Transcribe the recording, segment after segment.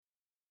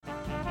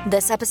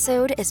This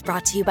episode is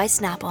brought to you by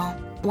Snapple.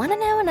 Want to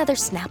know another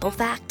Snapple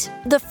fact?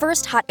 The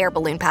first hot air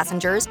balloon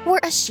passengers were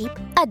a sheep,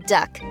 a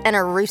duck, and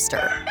a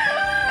rooster.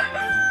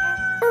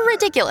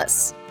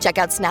 Ridiculous. Check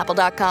out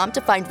Snapple.com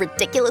to find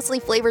ridiculously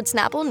flavored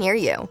Snapple near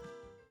you.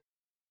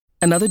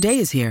 Another day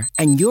is here,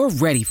 and you're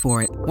ready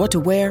for it. What to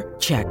wear?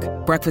 Check.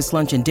 Breakfast,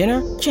 lunch, and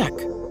dinner? Check.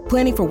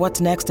 Planning for what's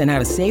next and how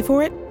to save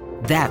for it?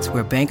 That's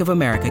where Bank of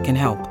America can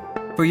help.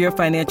 For your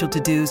financial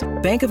to-dos,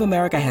 Bank of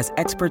America has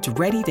experts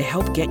ready to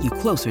help get you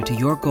closer to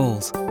your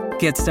goals.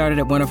 Get started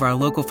at one of our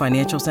local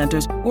financial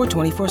centers or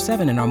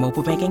 24/7 in our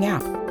mobile banking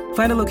app.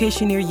 Find a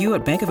location near you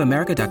at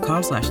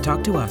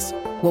bankofamerica.com/talktous.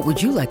 What would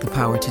you like the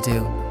power to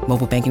do?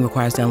 Mobile banking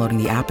requires downloading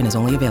the app and is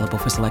only available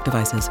for select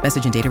devices.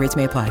 Message and data rates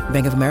may apply.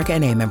 Bank of America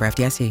NA, member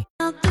FDIC.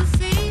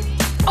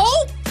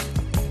 Oh!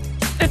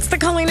 It's the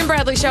Colleen and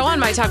Bradley Show on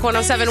My Talk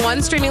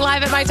 1071, streaming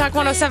live at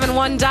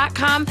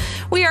MyTalk1071.com.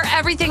 We are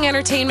everything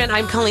entertainment.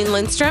 I'm Colleen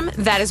Lindstrom.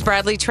 That is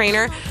Bradley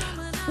Traynor.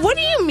 What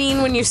do you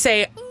mean when you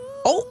say,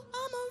 oh?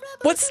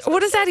 What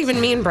does that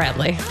even mean,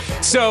 Bradley?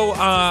 So,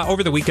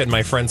 over the weekend,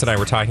 my friends and I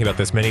were talking about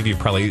this. Many of you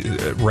probably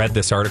read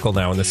this article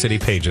now in the city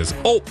pages.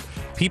 Oh,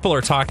 people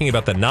are talking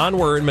about the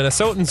non-word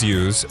Minnesotans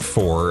use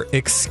for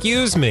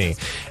excuse me.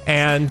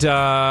 And,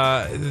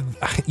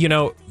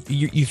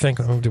 you think,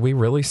 oh, do we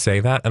really say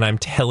that? And I'm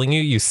telling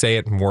you, you say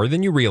it more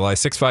than you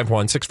realize.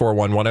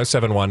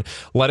 651-641-1071.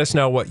 Let us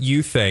know what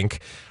you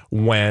think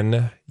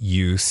when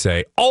you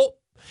say, oh.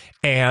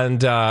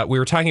 And we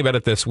were talking about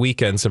it this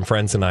weekend, some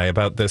friends and I,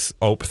 about this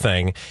OPE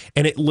thing,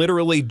 and it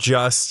literally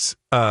just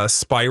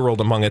spiraled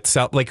among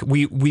itself. Like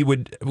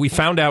we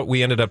found out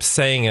we ended up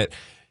saying it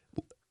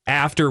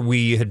after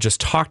we had just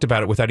talked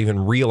about it without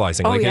even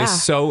realizing. It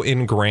is so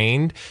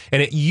ingrained,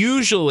 and it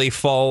usually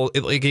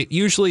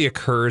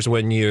occurs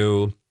when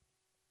you,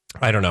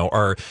 I don't know,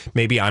 or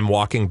maybe I'm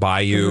walking by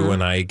you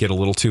and I get a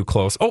little too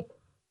close. Oh,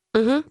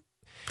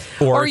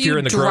 or if you're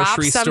in the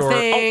grocery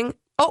store.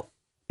 Oh,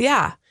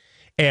 yeah.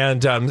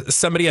 And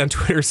somebody on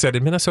Twitter said,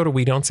 in Minnesota,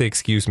 we don't say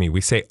excuse me. We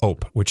say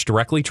ope, which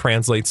directly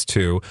translates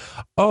to,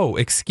 oh,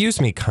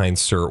 excuse me, kind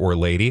sir or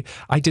lady.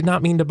 I did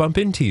not mean to bump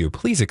into you.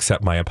 Please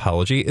accept my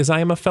apology, as I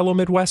am a fellow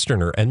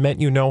Midwesterner and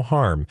meant you no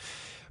harm.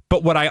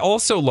 But what I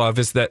also love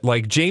is that,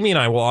 like, Jamie and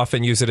I will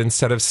often use it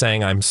instead of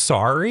saying I'm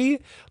sorry.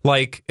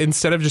 Like,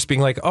 instead of just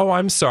being like, oh,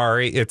 I'm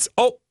sorry, it's,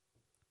 oh.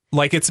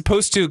 Like, it's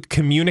supposed to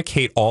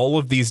communicate all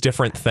of these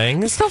different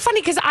things. It's so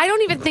funny because I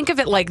don't even think of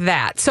it like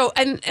that. So,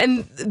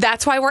 and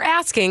that's why we're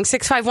asking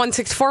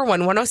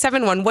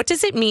 651-641-1071. What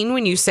does it mean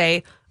when you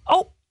say,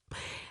 oh,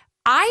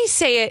 I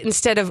say it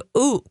instead of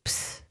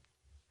oops.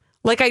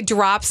 Like I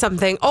drop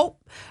something, oh,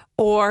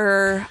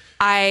 or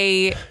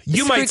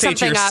you might say it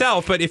to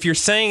yourself, but if you're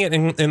saying it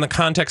in the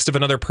context of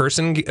another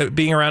person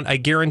being around, I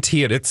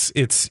guarantee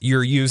it's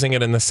you're using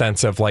it in the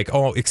sense of like,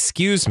 oh,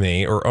 excuse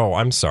me, or oh,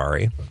 I'm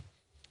sorry.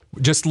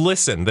 Just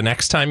listen the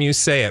next time you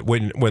say it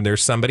when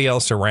there's somebody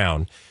else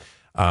around,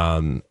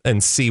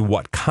 and see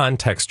what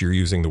context you're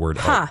using the word.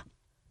 Huh. Oh.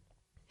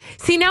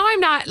 See, now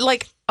I'm not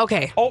like,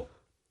 okay. Oh.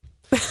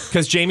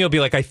 Because Jamie will be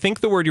like, I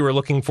think the word you were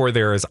looking for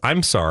there is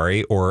I'm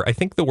sorry, or I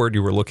think the word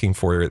you were looking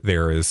for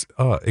there is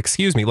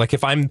excuse me. Like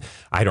if I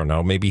don't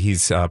know, maybe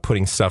he's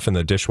putting stuff in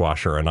the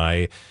dishwasher and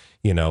I,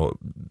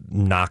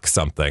 knock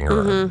something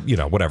or,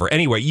 whatever.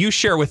 Anyway, you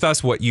share with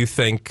us what you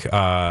think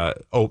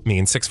OPE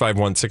means,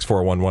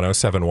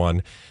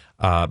 651-641-1071.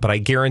 But I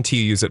guarantee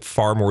you use it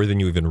far more than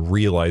you even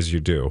realize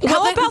you do.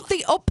 How about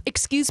the OPE,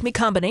 excuse me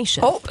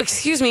combination? Oh,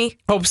 excuse me.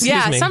 Oh,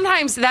 excuse me.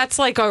 Sometimes that's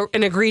like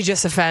an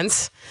egregious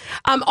offense.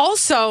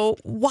 Also,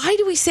 why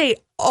do we say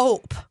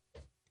OPE?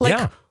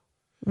 Like,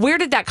 where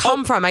did that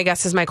come from, I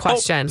guess, is my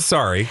question. Oh,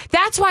 sorry.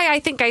 That's why I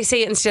think I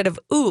say it instead of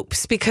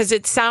oops, because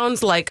it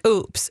sounds like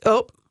oops.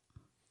 Oh.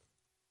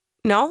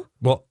 No?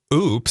 Well,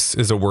 oops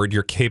is a word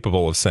you're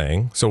capable of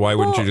saying. So why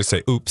wouldn't you just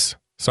say oops?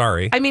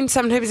 Sorry. I mean,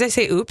 sometimes I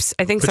say oops.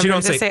 I think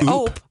sometimes I say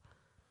ope.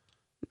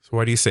 So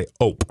why do you say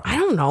ope? I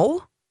don't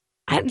know.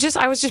 I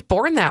was just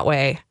born that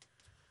way.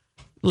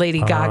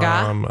 Lady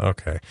Gaga.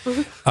 Okay.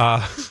 Do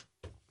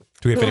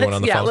we have anyone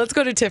on the phone? Yeah, let's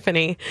go to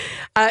Tiffany.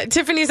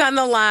 Tiffany's on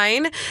the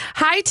line.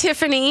 Hi,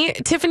 Tiffany.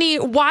 Tiffany,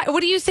 what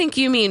do you think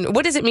you mean?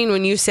 What does it mean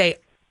when you say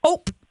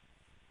ope?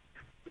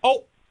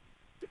 Oh.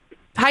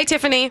 Hi,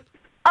 Tiffany.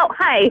 Oh,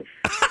 hi.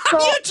 So,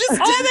 you just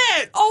did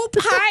it. Oh,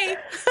 hi.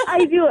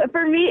 I do.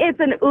 For me, it's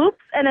an oops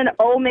and an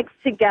O mixed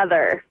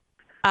together.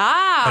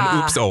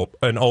 Ah.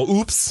 An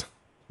oops.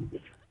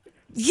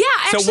 Yeah,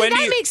 actually,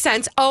 that makes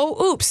sense.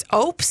 Oh, oops.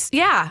 Oops.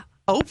 Yeah.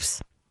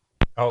 Oops.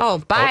 Oh,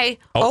 bye.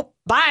 Oh,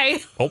 bye.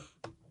 Oh.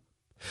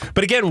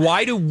 But again,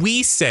 why do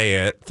we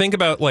say it? Think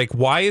about, like,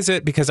 why is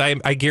it? Because I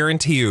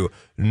guarantee you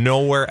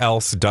nowhere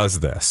else does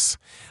this.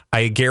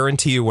 I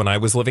guarantee you when I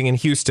was living in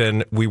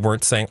Houston, we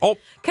weren't saying, oh.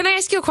 Can I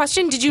ask you a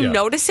question? Did you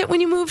notice it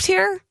when you moved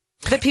here?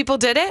 That people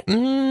did it?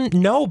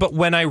 No, but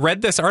when I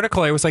read this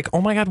article, I was like,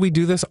 oh my God, we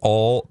do this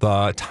all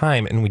the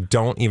time and we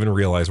don't even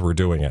realize we're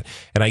doing it.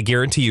 And I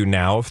guarantee you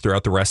now,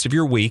 throughout the rest of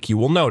your week, you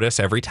will notice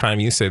every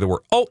time you say the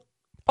word, oh.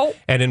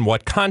 And in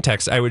what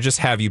context, I would just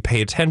have you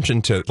pay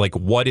attention to, like,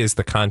 what is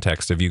the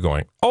context of you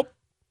going, oh.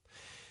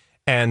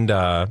 And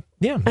yeah,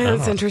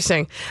 That's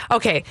interesting.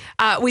 Okay,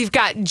 we've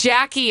got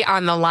Jackie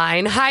on the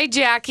line. Hi,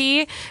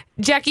 Jackie.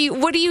 Jackie,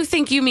 what do you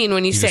think you mean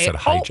when you You say just said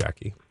hi, "oh"?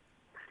 Jackie.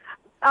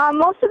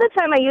 Most of the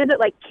time I use it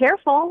like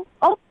careful.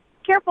 Oh,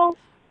 careful.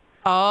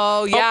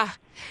 Oh, yeah.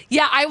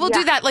 Yeah, I will do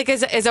Yeah. that like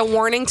as a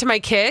warning to my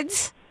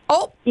kids.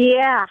 Oh,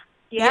 Yeah.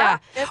 yeah.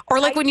 It's Or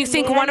like when you nice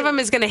think and one of them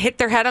handy. is going to hit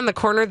their head on the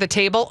corner of the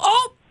table.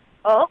 Oh,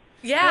 Oh,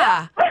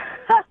 yeah.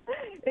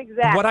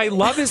 exactly. What I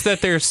love is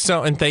that there's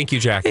so, and thank you,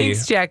 Jackie.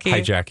 Thanks, Jackie.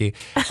 Hi, Jackie.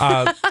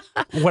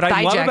 What I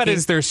Bye, love about Jackie. it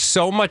is there's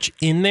so much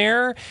in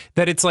there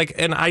that it's like,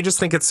 and I just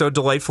think it's so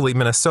delightfully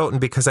Minnesotan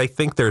because I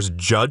think there's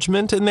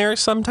judgment in there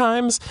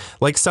sometimes.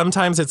 Like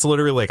sometimes it's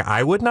literally like,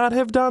 I would not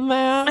have done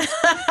that.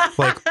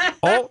 Like,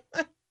 oh,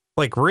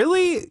 like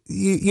really?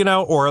 You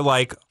know, or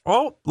like,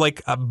 oh,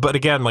 like, but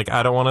again, like,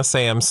 I don't want to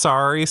say I'm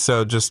sorry.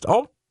 So just,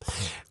 oh,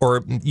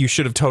 or you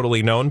should have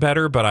totally known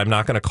better, but I'm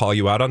not going to call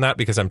you out on that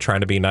because I'm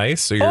trying to be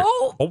nice. So you're,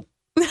 Oh.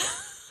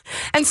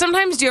 And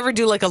sometimes do you ever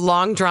do like a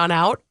long drawn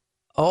out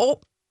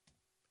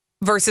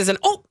versus an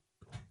oh,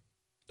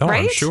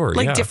 right? I'm sure.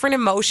 Like yeah. different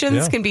emotions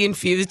Yeah. can be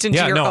infused into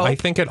Yeah, your no, I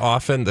think it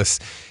often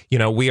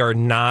we are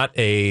not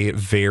a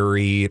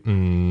very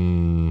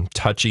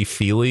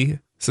touchy-feely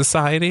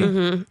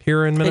society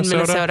here in Minnesota.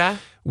 Minnesota.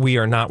 We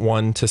are not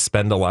one to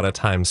spend a lot of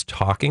times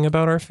talking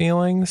about our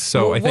feelings.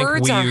 So Well, I think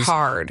words we are use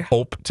hard.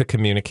 hope to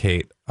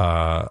communicate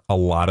a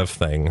lot of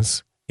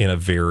things in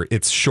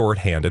it's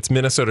shorthand. It's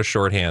Minnesota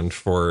shorthand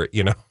for,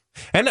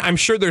 and I'm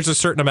sure there's a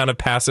certain amount of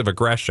passive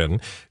aggression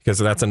because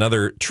that's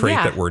another trait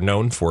Yeah. that we're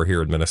known for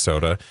here in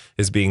Minnesota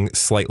is being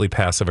slightly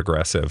passive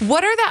aggressive.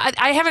 What are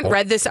I haven't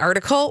read this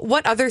article.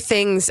 What other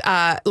things,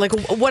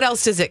 what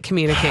else does it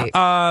communicate?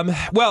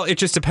 Well, it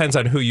just depends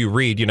on who you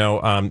read.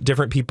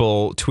 Different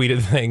people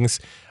tweeted things.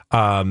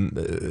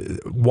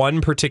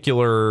 One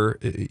particular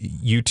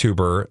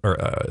YouTuber, or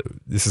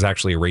this is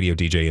actually a radio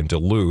DJ in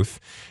Duluth,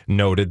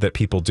 noted that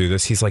people do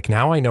this. He's like,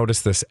 now I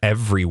notice this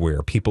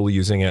everywhere. People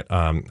using it.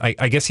 I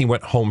guess he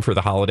went home for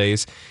the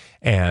holidays,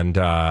 and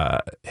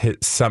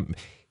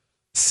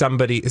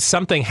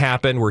something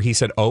happened where he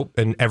said, "Oh,"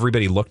 and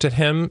everybody looked at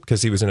him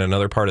because he was in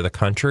another part of the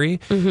country,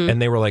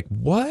 and they were like,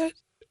 "What?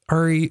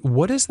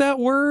 What is that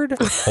word?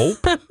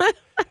 Hope?"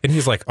 And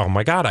he's like, "Oh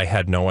my God, I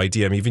had no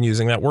idea I'm even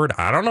using that word.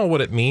 I don't know what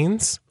it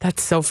means."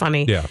 That's so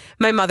funny. Yeah.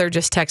 My mother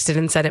just texted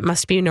and said it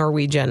must be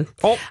Norwegian.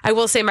 Oh. I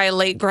will say my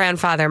late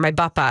grandfather, my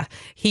Bappa,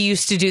 he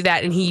used to do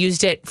that and he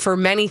used it for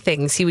many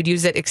things. He would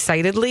use it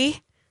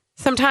excitedly.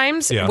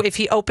 Sometimes Yeah. if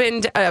he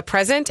opened a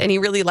present and he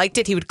really liked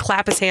it, he would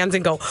clap his hands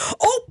and go,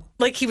 "Oh,"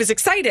 like he was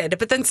excited.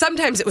 But then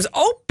sometimes it was,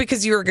 "Oh,"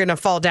 because you were going to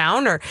fall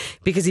down or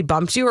because he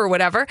bumped you or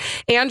whatever.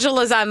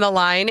 Angela's on the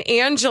line.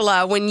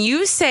 Angela, when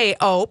you say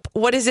 "oh,"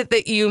 what is it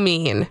that you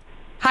mean?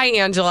 Hi,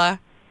 Angela.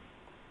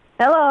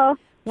 Hello.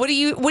 What do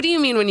you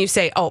mean when you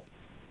say "oh"?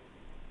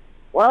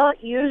 Well,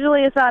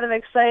 usually it's out of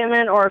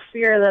excitement or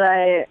fear that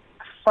I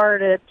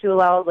farted too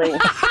loudly.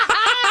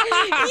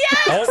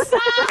 Yes!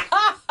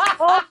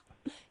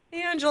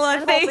 Angela,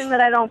 I'm hoping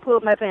that I don't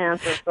poop my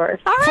pants, of course.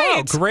 All right.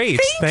 Oh, great.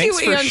 Thanks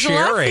for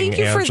Angela. sharing, Thank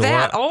you Angela. for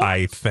that. Oh,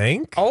 I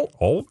think.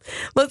 Oh.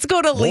 let's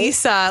go to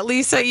Lisa.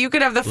 Lisa, you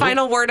could have the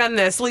final word on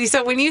this.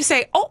 Lisa, when you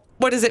say "oh,"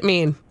 what does it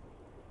mean?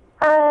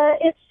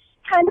 It's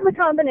kind of a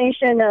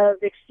combination of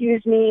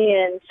excuse me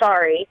and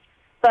sorry,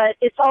 but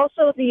it's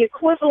also the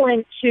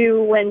equivalent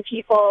to when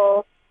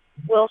people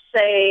will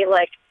say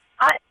like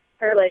I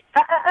or like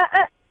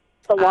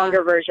the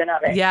longer version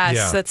of it. Yes,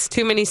 Yeah. that's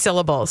too many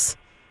syllables.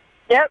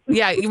 Yep.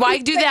 Yeah, why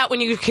do that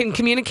when you can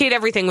communicate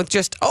everything with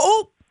just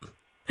 "oh"?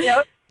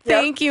 Yep.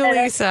 Thank you, And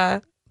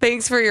Lisa.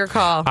 Thanks for your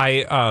call.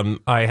 I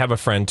have a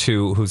friend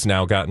too who's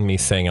now gotten me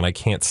saying, and I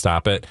can't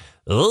stop it.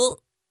 Ugh.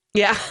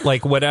 Yeah.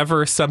 Like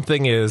whenever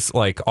something is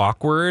like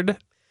awkward,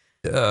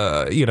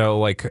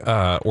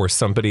 or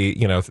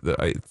somebody,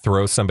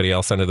 throws somebody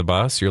else under the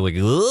bus, you're like,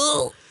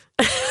 ugh,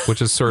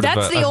 which is sort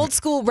That's of the old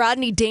school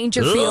Rodney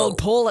Dangerfield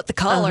pull at the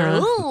collar.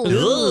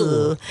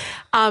 Ooh.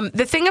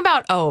 The thing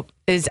about "oh"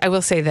 is, I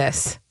will say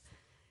this.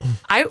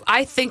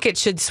 I think it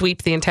should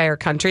sweep the entire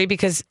country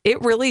because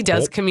it really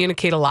does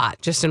communicate a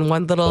lot just in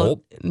one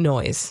little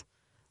noise.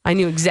 I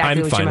knew exactly I'm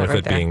what you fine meant with right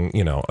it there.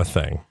 being, a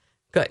thing.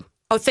 Good.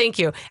 Oh, thank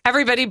you.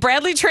 Everybody,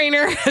 Bradley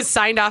Trainer has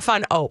signed off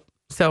on "oh."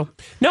 So,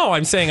 No,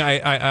 I'm saying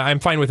I'm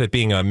fine with it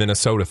being a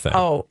Minnesota thing.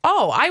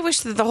 I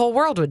wish that the whole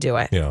world would do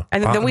it. Yeah.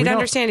 And then We we'd don't-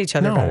 understand each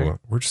other better. No,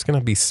 we're just going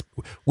to be,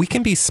 we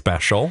can be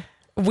special.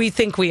 We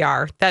think we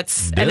are. And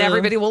Duh.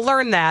 everybody will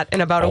learn that in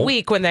about a Oh.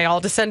 week when they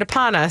all descend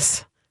upon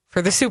us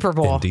for the Super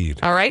Bowl. Indeed.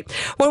 All right.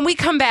 When we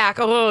come back,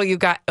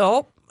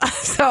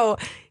 so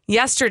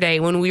yesterday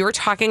when we were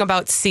talking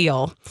about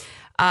Seal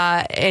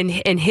and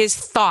his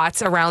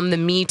thoughts around the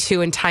Me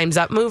Too and Time's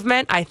Up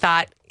movement, I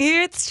thought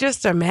it's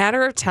just a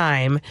matter of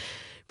time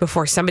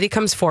before somebody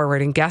comes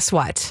forward. And guess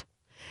what?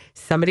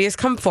 Somebody has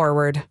come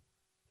forward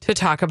to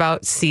talk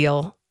about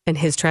Seal and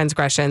his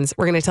transgressions.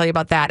 We're going to tell you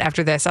about that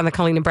after this on the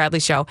Colleen and Bradley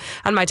Show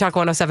on My Talk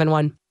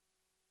 107.1.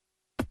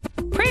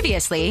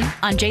 Previously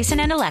on Jason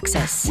and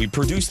Alexis. We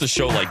produce the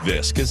show like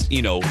this because,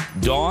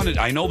 Dawn,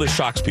 I know this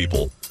shocks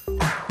people,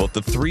 But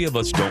the three of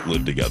us don't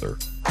live together.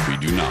 We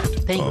do not.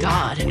 Thank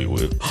God. We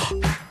would.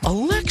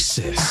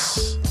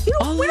 Alexis. We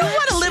don't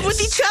want to live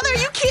with each other. Are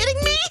you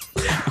kidding me?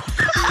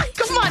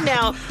 Come on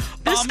now.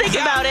 Just think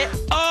about it.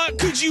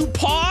 Could you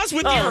pause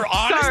with your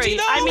honesty, sorry.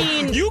 though? I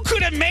mean... You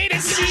could have made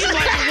it seem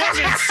like it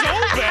wasn't so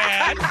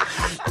bad.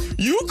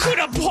 You could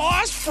have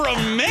paused for a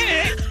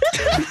minute.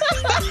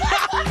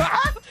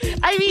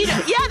 I mean,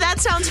 yeah, that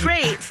sounds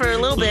great for a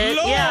little bit.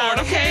 Lord, yeah,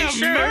 okay, have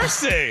sure.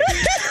 mercy.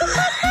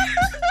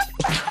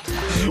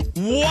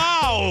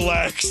 Wow,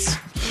 Lex.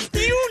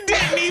 You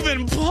didn't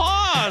even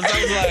pause.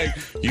 I was like,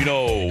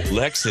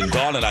 Lex and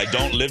Dawn and I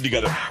don't live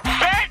together.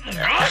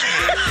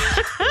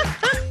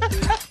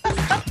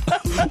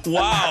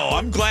 Wow,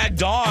 I'm glad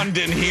Dawn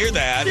didn't hear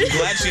that. I'm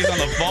glad she's on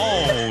the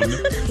phone.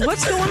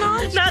 What's going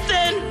on?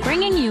 Nothing.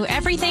 Bringing you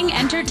everything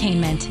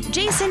entertainment.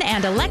 Jason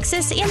and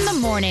Alexis in the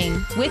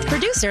morning with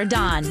producer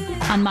Don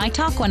on My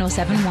Talk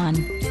 1071.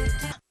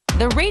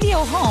 The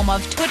radio home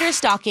of Twitter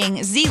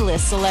stalking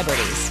Z-list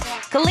celebrities.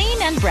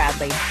 Colleen and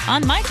Bradley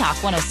on My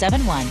Talk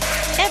 1071.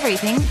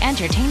 Everything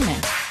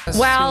entertainment.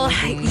 Well,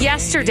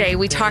 yesterday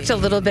we talked a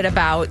little bit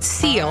about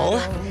Seal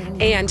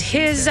and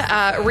his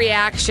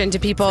reaction to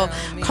people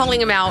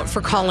calling him out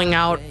for calling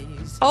out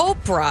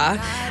Oprah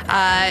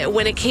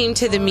when it came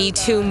to the Me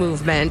Too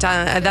movement.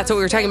 That's what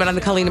we were talking about on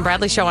the Colleen and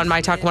Bradley Show on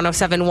My Talk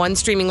 1071,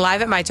 streaming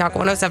live at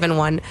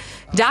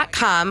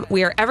MyTalk1071.com.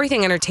 We are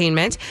everything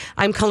entertainment.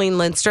 I'm Colleen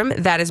Lindstrom.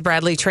 That is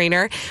Bradley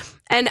Traynor.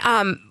 And,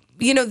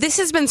 this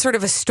has been sort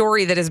of a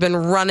story that has been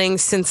running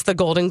since the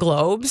Golden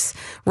Globes,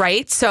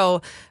 right?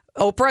 So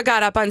Oprah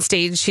got up on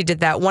stage. She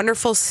did that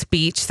wonderful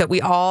speech that we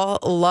all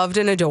loved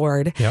and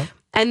adored. Yep.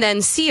 And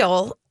then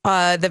Seal,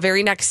 the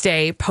very next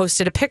day,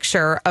 posted a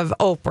picture of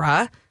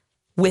Oprah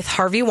with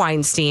Harvey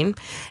Weinstein.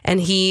 And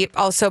he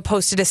also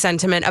posted a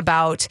sentiment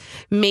about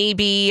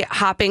maybe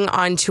hopping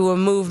onto a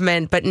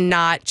movement, but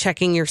not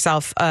checking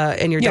yourself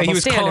and your double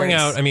standards. Yeah, he was calling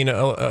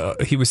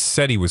out, he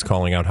said he was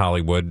calling out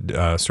Hollywood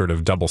sort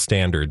of double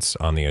standards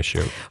on the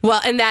issue. Well,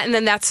 and then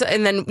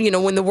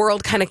when the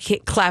world kind of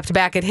clapped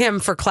back at him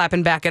for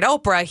clapping back at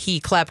Oprah, he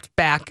clapped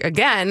back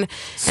again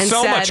and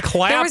so said, much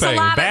clapping there was a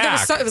lot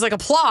back. It was like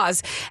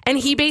applause. And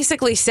he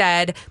basically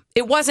said,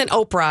 it wasn't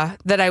Oprah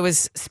that I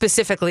was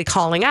specifically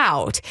calling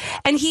out.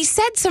 And he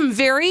said some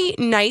very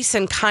nice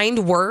and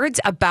kind words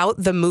about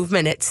the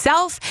movement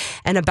itself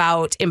and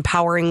about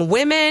empowering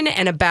women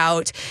and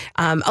about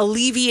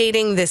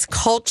alleviating this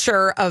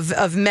culture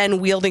of men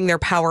wielding their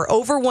power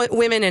over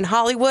women in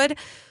Hollywood.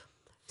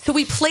 So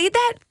we played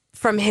that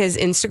from his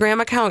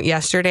Instagram account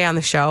yesterday on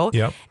the show.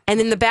 Yep. And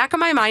in the back of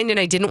my mind, and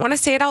I didn't want to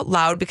say it out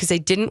loud because I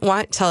didn't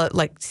want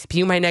to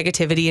spew my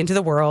negativity into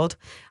the world,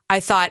 I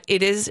thought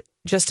it is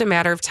just a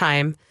matter of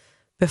time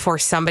before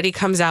somebody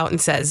comes out and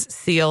says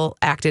Seal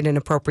acted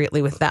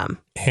inappropriately with them.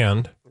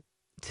 And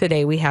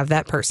today we have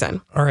that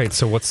person. All right.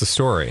 So what's the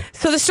story?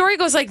 So the story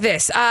goes like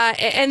this.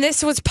 And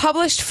this was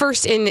published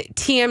first in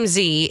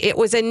TMZ. It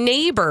was a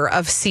neighbor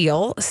of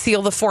Seal,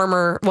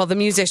 the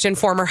musician,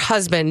 former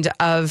husband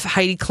of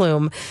Heidi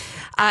Klum.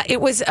 It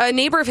was a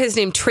neighbor of his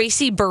named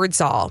Tracy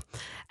Birdsall.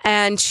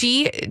 And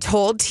she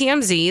told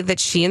TMZ that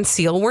she and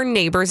Seal were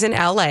neighbors in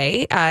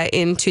LA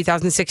in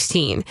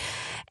 2016.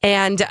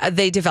 And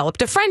they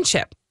developed a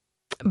friendship.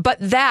 But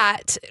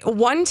that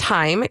one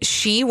time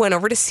she went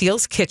over to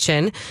Seal's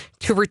kitchen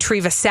to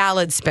retrieve a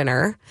salad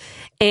spinner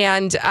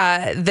and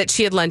that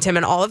she had lent him.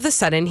 And all of a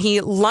sudden he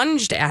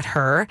lunged at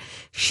her.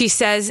 She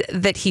says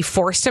that he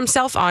forced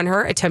himself on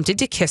her, attempted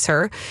to kiss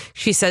her.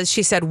 She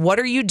said, "What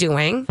are you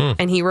doing?"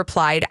 And he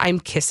replied, "I'm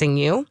kissing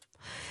you."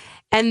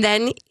 And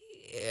then,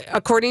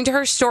 according to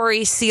her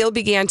story, Seal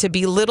began to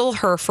belittle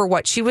her for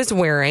what she was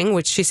wearing,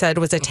 which she said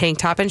was a tank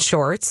top and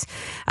shorts,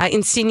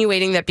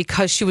 insinuating that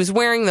because she was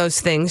wearing those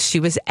things, she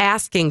was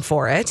asking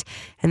for it.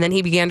 And then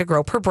he began to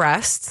grope her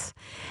breasts.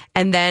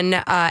 And then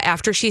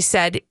after she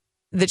said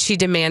that she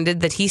demanded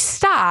that he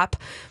stop,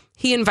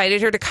 he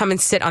invited her to come and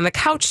sit on the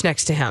couch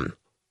next to him.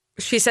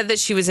 She said that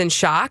she was in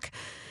shock.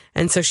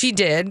 And so she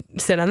did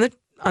sit on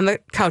the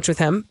couch with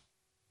him.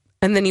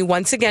 And then he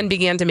once again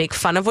began to make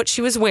fun of what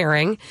she was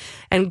wearing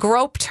and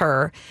groped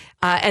her.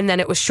 And then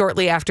it was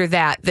shortly after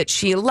that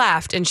she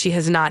left, and she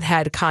has not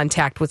had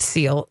contact with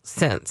Seal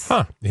since.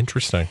 Huh.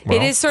 Interesting. Well,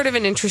 it is sort of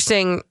an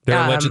interesting...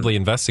 They're allegedly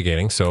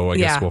investigating, so I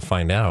guess we'll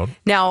find out.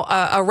 Now,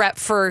 a rep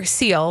for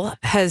Seal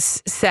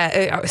says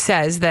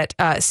that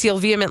Seal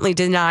vehemently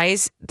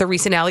denies the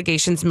recent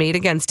allegations made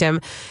against him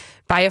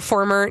by a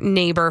former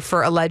neighbor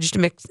for alleged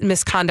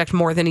misconduct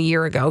more than a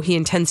year ago. He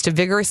intends to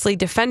vigorously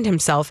defend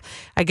himself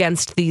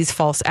against these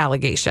false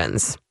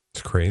allegations.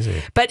 It's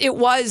crazy. But it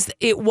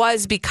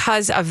was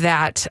because of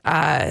that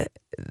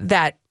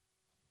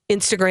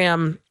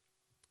Instagram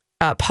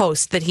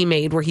post that he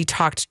made where he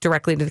talked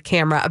directly to the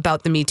camera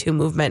about the Me Too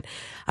movement,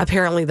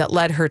 apparently that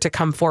led her to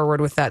come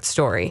forward with that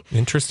story.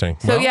 Interesting.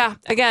 So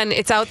again,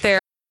 it's out there.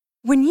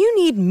 When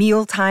you need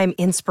mealtime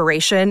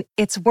inspiration,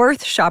 it's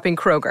worth shopping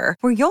Kroger,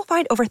 where you'll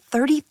find over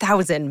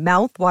 30,000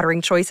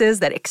 mouth-watering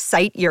choices that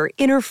excite your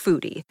inner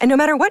foodie. And no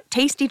matter what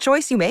tasty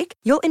choice you make,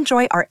 you'll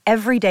enjoy our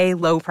everyday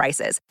low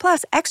prices,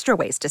 plus extra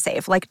ways to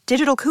save, like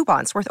digital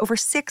coupons worth over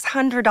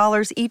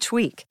 $600 each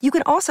week. You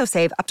can also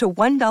save up to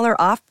 $1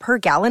 off per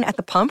gallon at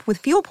the pump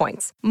with fuel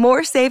points.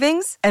 More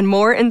savings and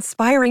more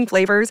inspiring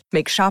flavors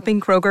make shopping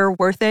Kroger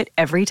worth it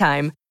every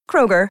time.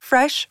 Kroger,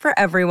 fresh for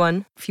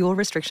everyone. Fuel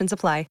restrictions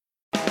apply.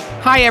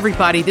 Hi,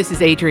 everybody. This is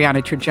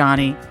Adriana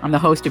Trajani. I'm the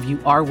host of You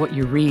Are What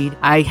You Read.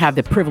 I have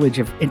the privilege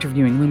of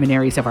interviewing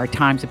luminaries of our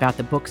times about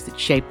the books that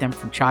shaped them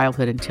from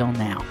childhood until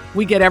now.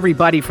 We get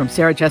everybody from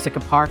Sarah Jessica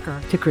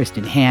Parker to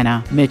Kristen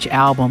Hanna, Mitch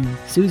Albom,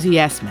 Susie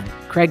Essman,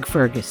 Craig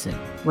Ferguson,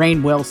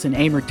 Rainn Wilson,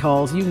 Amor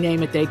Tolls, you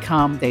name it, they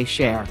come, they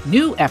share.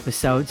 New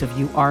episodes of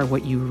You Are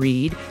What You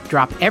Read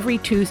drop every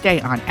Tuesday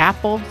on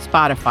Apple,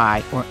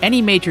 Spotify, or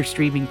any major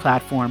streaming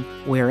platform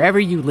wherever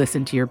you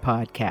listen to your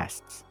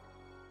podcasts.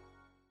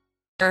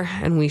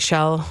 And we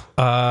shall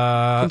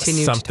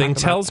continue. Something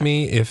to tells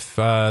me, if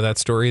that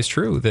story is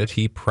true, that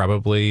he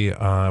probably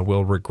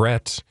will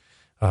regret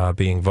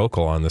being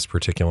vocal on this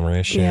particular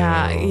issue.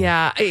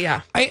 Yeah. Yeah.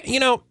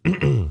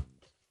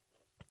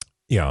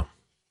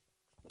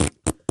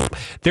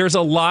 There's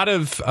a lot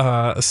of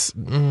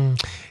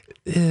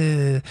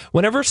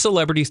whenever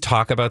celebrities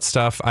talk about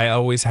stuff,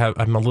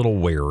 I'm a little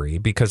wary,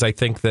 because I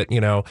think that,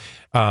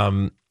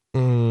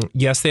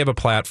 yes, they have a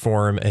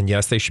platform, and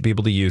yes, they should be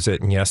able to use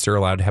it, and yes, they're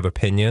allowed to have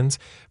opinions.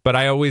 But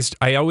I always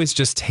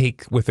just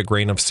take with a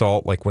grain of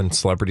salt, like when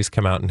celebrities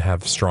come out and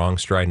have strong,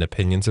 strident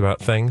opinions about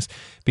things,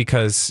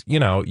 because,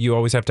 you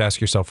always have to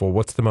ask yourself, well,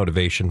 what's the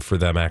motivation for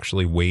them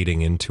actually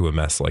wading into a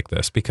mess like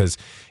this? Because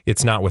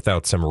it's not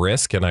without some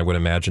risk. And I would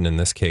imagine in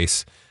this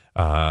case,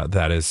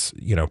 that is,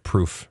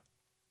 proof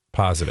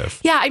positive.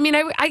 Yeah, I mean,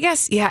 I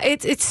guess,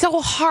 it's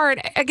so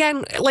hard.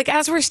 Again, like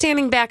as we're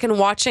standing back and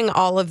watching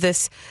all of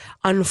this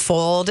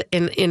unfold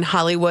in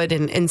Hollywood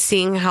and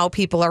seeing how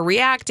people are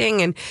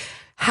reacting and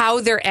how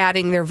they're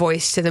adding their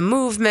voice to the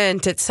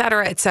movement, et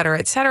cetera, et cetera,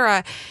 et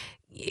cetera.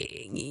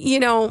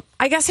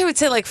 I guess I would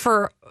say, like,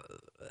 for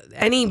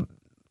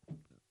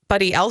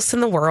anybody else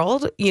in the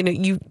world,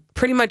 you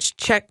pretty much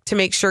check to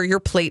make sure your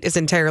plate is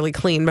entirely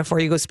clean before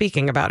you go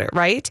speaking about it,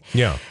 right?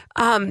 Yeah.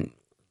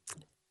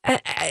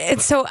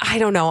 And so I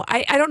don't know.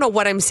 I don't know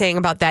what I'm saying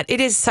about that.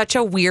 It is such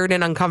a weird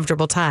and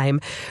uncomfortable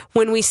time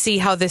when we see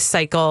how this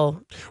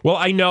cycle. Well,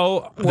 I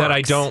know works. that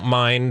I don't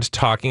mind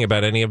talking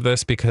about any of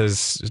this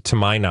because, to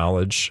my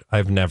knowledge,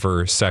 I've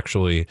never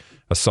sexually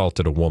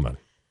assaulted a woman.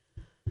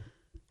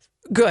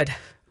 Good.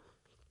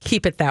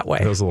 Keep it that way.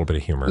 That was a little bit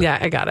of humor. Yeah,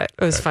 I got it.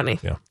 It was funny.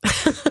 Yeah.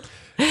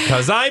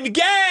 Because I'm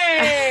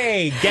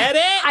gay. Get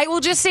it? I will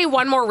just say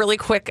one more really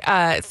quick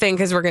thing,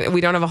 because we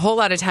don't have a whole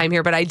lot of time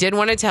here, but I did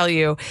want to tell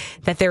you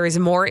that there is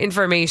more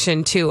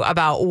information too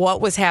about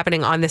what was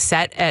happening on the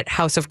set at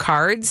House of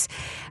Cards.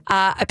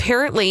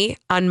 Apparently,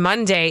 on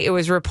Monday, it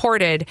was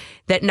reported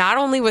that not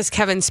only was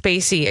Kevin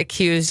Spacey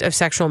accused of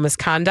sexual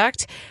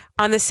misconduct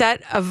on the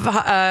set of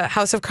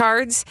House of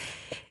Cards,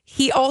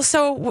 he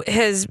also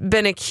has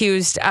been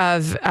accused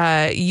of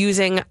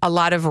using a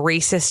lot of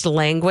racist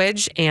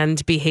language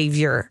and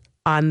behavior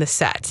on the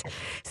set.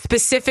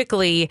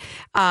 Specifically,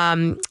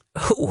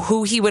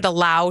 who he would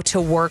allow to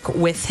work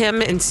with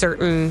him in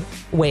certain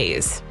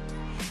ways.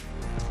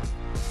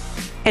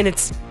 And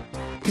it's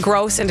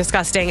gross and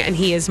disgusting, and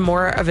he is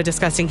more of a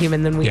disgusting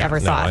human than we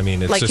ever thought. I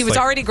mean, it's like, just he was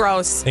already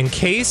gross. In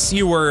case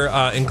you were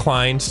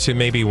inclined to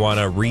maybe want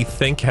to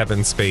rethink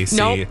Kevin Spacey,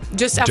 nope,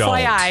 just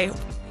FYI,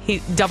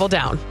 he doubled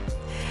down.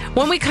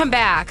 When we come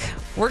back,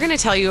 we're going to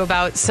tell you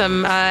about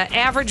some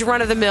average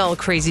run-of-the-mill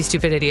crazy,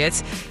 stupid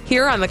idiots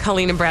here on the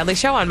Colleen and Bradley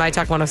Show on My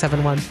Talk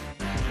 107.1.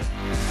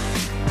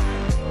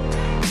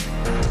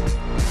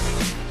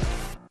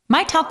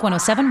 My Talk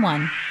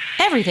 107.1.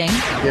 Everything.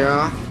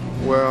 Yeah,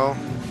 well,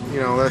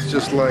 that's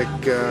just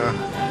like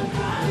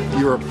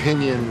your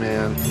opinion,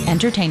 man.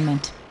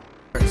 Entertainment.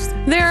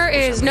 There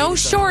is no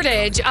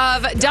shortage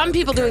of dumb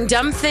people doing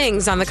dumb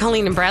things on the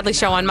Colleen and Bradley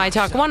Show on My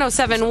Talk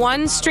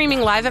 107.1, streaming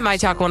live at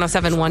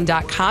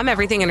MyTalk1071.com.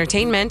 Everything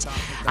Entertainment.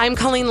 I'm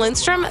Colleen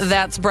Lindstrom.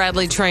 That's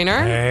Bradley Trainer.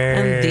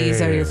 And these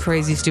are your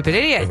crazy, stupid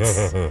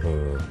idiots.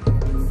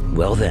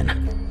 Well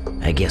then,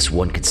 I guess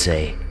one could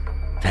say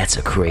that's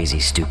a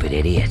crazy, stupid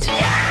idiot.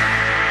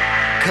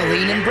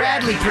 Colleen and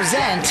Bradley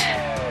present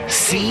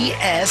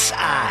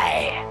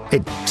CSI.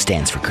 It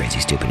stands for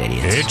Crazy Stupid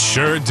Idiots. It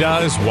sure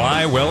does.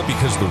 Why? Well,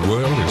 because the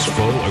world is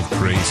full of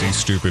crazy,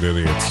 stupid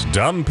idiots.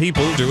 Dumb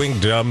people doing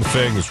dumb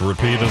things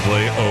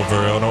repeatedly over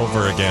and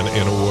over again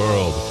in a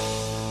world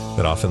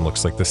that often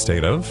looks like the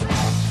state of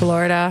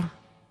Florida.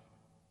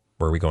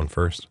 Where are we going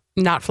first?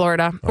 Not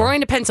Florida. We're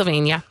going to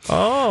Pennsylvania.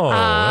 Oh,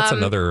 that's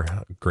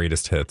another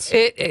greatest hits.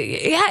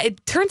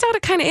 It turns out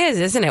it kind of is,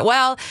 isn't it?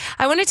 Well,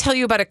 I want to tell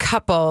you about a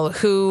couple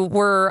who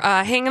were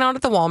hanging out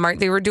at the Walmart.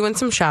 They were doing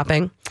some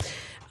shopping.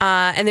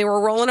 And they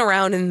were rolling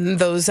around in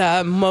those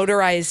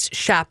motorized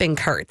shopping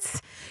carts.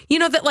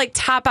 That like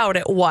top out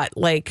at what?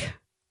 Like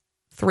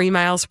 3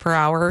 miles per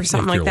hour or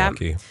something like that?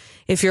 Lucky.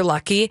 if you're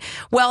lucky.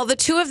 Well, the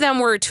two of them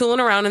were tooling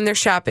around in their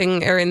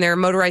shopping or in their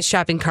motorized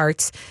shopping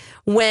carts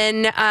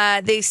when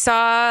they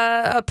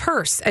saw a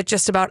purse at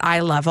just about eye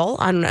level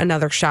on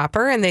another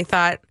shopper, and they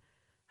thought,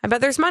 I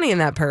bet there's money in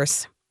that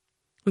purse.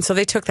 And so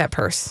they took that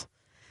purse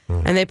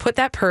and they put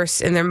that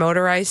purse in their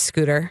motorized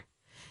scooter,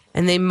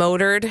 and they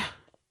motored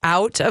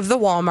out of the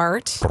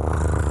Walmart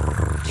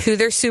to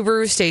their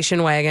Subaru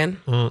station wagon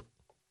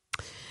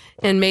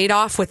and made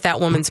off with that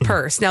woman's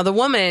purse. Now, the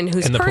woman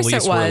whose and the purse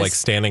police it was... were like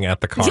standing at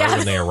the car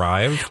when they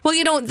arrived? Well,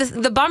 you know,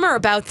 the bummer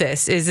about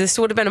this is this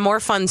would have been a more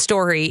fun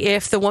story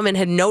if the woman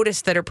had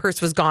noticed that her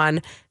purse was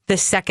gone the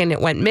second it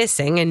went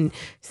missing and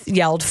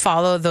yelled,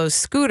 follow those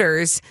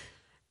scooters,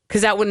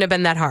 because that wouldn't have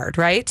been that hard,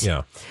 right?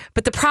 Yeah.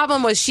 But the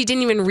problem was she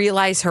didn't even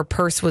realize her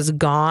purse was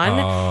gone.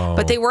 Oh.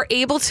 But they were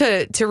able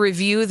to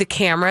review the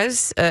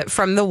cameras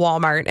from the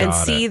Walmart and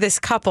see this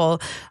couple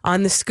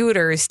on the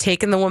scooters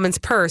taking the woman's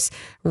purse,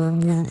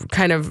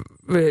 kind of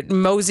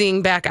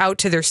moseying back out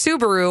to their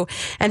Subaru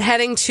and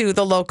heading to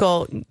the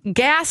local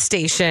gas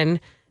station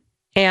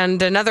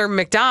and another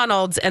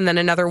McDonald's and then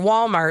another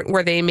Walmart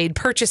where they made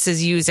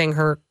purchases using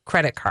her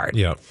credit card.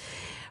 Yeah.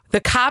 The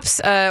cops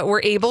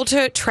were able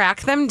to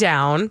track them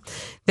down.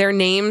 Their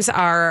names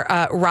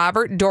are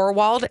Robert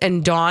Dorwald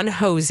and Dawn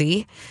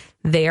Hosey.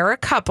 They are a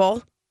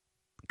couple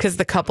because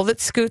the couple that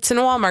scoots in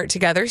Walmart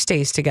together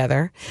stays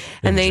together.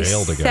 And they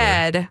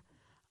said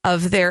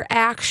of their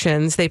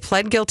actions, they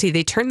pled guilty.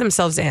 They turned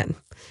themselves in.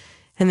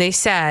 And they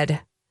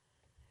said,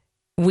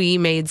 we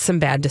made some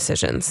bad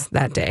decisions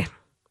that day.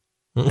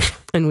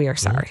 And we are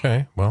sorry.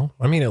 Okay. Well,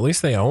 I mean, at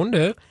least they owned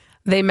it.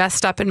 They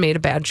messed up and made a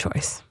bad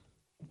choice.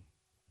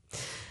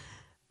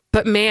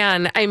 But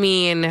man, I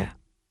mean,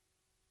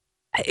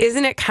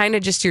 isn't it kind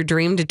of just your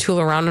dream to tool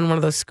around on one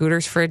of those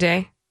scooters for a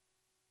day?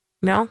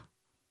 No?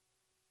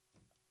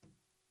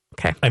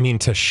 Okay. I mean,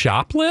 to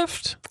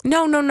shoplift?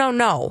 No.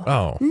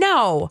 Oh.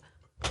 No.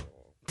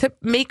 To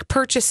make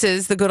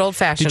purchases the good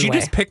old-fashioned way. Did you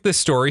just pick this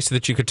story so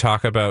that you could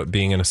talk about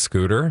being in a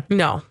scooter?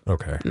 No.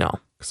 Okay. No.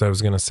 Because I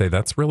was going to say,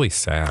 that's really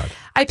sad.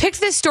 I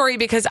picked this story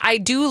because I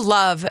do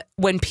love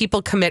when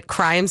people commit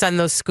crimes on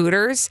those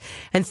scooters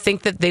and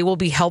think that they will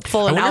be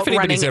helpful in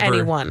outrunning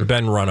anyone.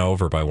 Been run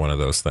over by one of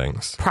those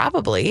things?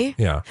 Probably.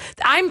 Yeah.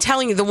 I'm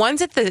telling you, the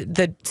ones at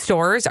the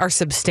stores are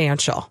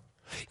substantial.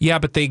 Yeah,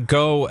 but they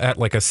go at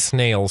like a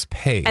snail's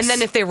pace. And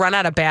then if they run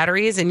out of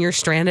batteries and you're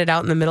stranded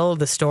out in the middle of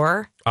the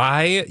store.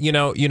 You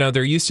know,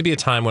 there used to be a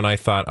time when I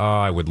thought,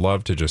 I would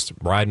love to just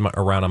ride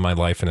around on my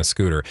life in a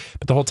scooter.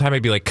 But the whole time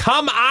I'd be like,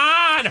 come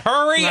on,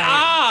 hurry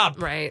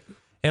up. Right.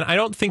 And I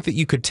don't think that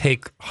you could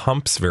take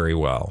humps very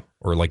well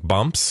or like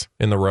bumps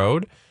in the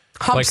road.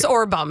 Humps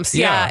or bumps.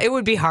 Yeah, it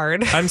would be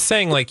hard. I'm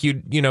saying like you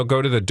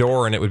go to the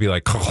door and it would be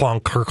like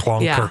clunk,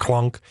 clunk,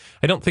 clunk.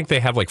 I don't think they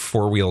have like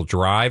 4-wheel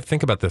drive.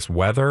 Think about this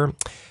weather.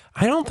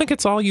 I don't think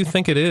it's all you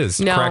think it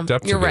is. No, cracked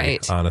up to you're be,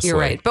 right. Honestly, you're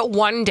right. But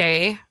one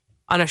day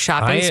on a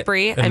shopping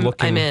spree,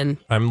 I'm in.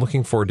 I'm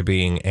looking forward to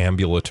being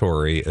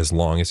ambulatory as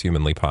long as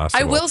humanly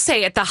possible. I will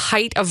say, at the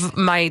height of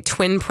my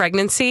twin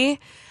pregnancy,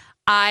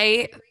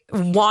 I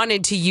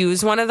wanted to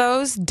use one of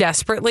those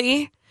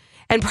desperately.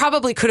 And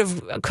probably could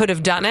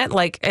have done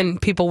it,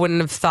 and people wouldn't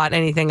have thought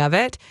anything of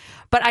it.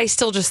 But I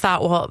still just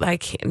thought, well,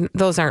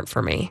 those aren't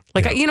for me.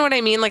 You know what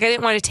I mean? Like, I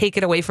didn't want to take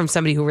it away from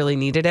somebody who really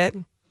needed it.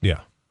 Yeah.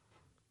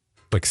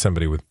 Like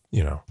somebody with,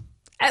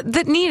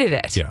 that needed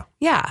it. Yeah.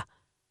 Yeah.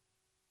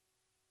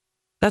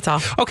 That's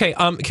all. Okay,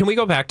 can we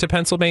go back to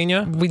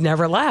Pennsylvania? We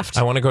never left.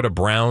 I want to go to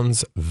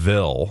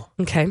Brownsville.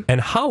 Okay. And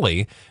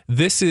Holly,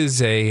 this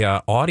is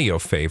a audio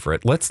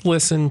favorite. Let's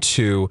listen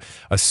to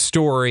a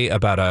story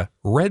about a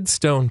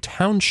Redstone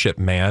Township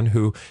man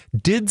who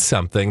did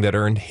something that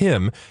earned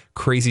him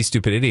crazy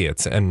stupid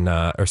idiots and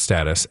or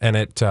status, and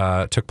it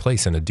took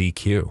place in a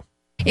DQ.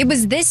 It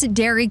was this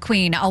Dairy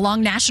Queen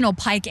along National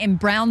Pike in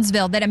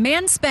Brownsville that a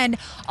man spent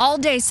all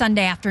day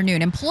Sunday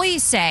afternoon.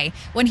 Employees say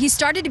when he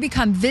started to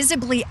become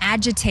visibly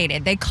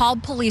agitated, they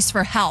called police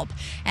for help,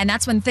 and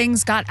that's when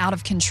things got out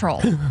of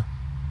control.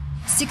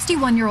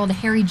 61-year-old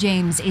Harry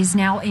James is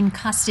now in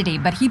custody,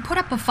 but he put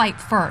up a fight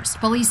first.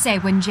 Police say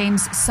when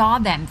James saw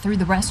them through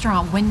the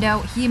restaurant window,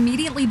 he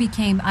immediately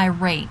became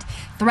irate,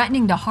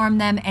 threatening to harm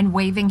them and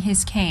waving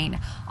his cane.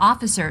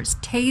 Officers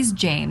tased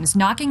James,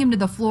 knocking him to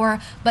the floor,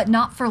 but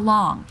not for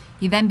long.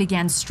 He then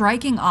began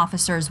striking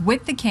officers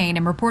with the cane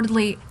and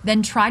reportedly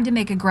then tried to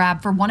make a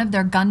grab for one of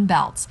their gun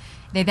belts.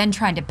 They then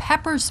tried to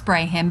pepper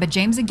spray him, but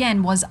James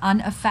again was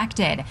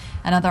unaffected.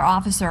 Another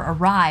officer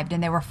arrived,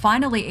 and they were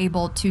finally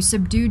able to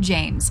subdue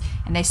James.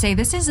 And they say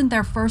this isn't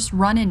their first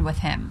run-in with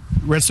him.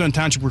 Redstone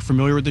Township were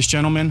familiar with this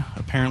gentleman.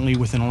 Apparently,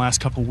 within the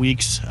last couple of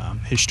weeks,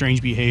 his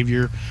strange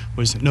behavior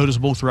was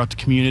noticeable throughout the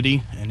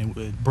community, and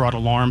it brought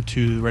alarm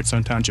to the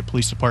Redstone Township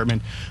Police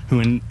Department,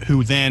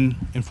 who then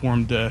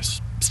informed the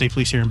state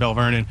police here in Bell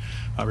Vernon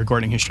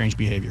regarding his strange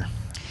behavior.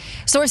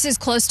 Sources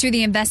close to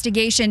the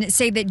investigation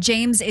say that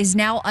James is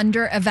now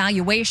under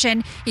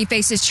evaluation. He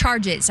faces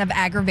charges of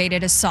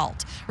aggravated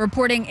assault.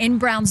 Reporting in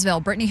Brownsville,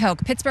 Brittany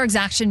Hoke, Pittsburgh's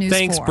Action News 4.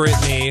 Thanks,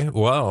 Brittany.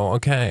 Whoa,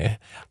 okay.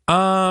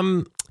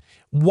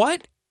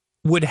 What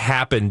would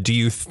happen, do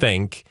you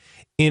think,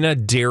 in a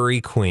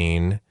Dairy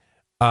Queen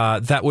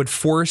that would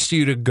force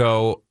you to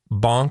go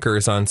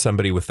bonkers on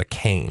somebody with a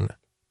cane?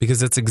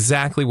 Because it's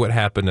exactly what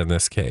happened in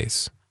this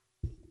case.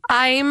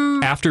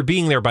 I'm after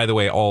being there, by the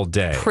way, all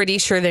day. Pretty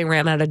sure they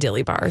ran out of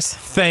dilly bars.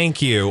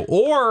 Thank you.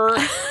 Or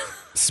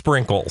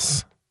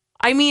sprinkles.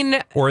 I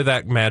mean, or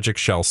that magic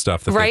shell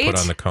stuff that they put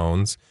on the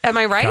cones. Am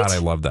I right? God, I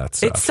love that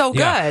stuff. It's so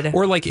good.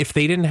 Or like if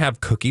they didn't have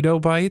cookie dough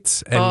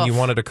bites and you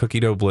wanted a cookie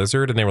dough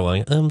blizzard and they were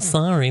like, I'm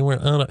sorry, we're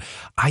out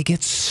of... I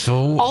get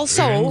so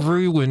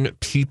angry when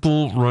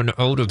people run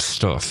out of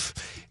stuff.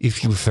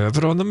 If you have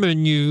it on the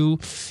menu,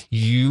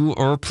 you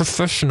are a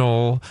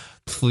professional.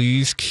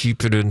 Please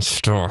keep it in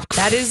stock.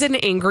 That is an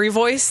angry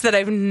voice that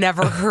I've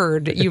never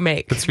heard you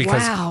make. It's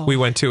because we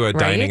went to a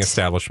dining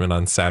establishment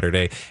on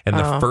Saturday, and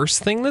the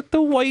first thing that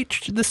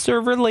the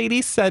server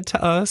lady said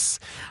to us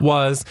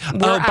was,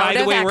 by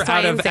the way, we're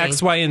out of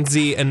X, Y, and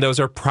Z, and those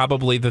are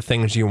probably the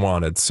things you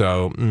wanted.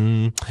 So,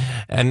 and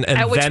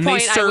then they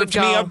served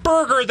me a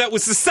burger that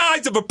was the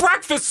size of a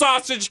breakfast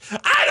sausage.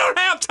 I don't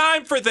have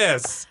time for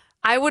this.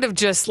 I would have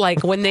just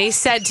when they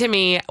said to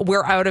me,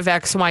 we're out of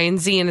X, Y, and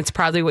Z, and it's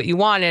probably what you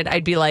wanted,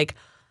 I'd be like,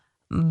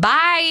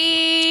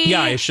 bye.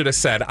 Yeah, I should have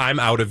said, I'm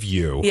out of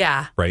you.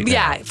 Yeah. Right now.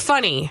 Yeah,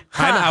 funny.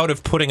 I'm out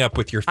of putting up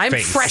with your face. I'm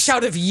fresh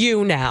out of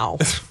you now.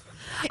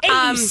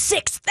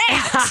 86,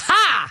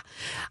 that.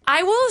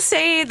 I will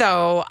say,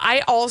 though,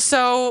 I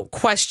also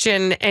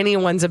question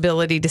anyone's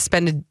ability to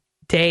spend a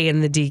day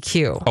in the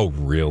DQ. Oh,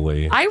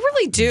 really? I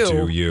really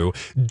do.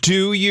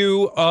 Do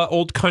you,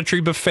 Old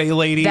Country Buffet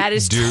lady? That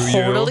is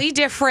totally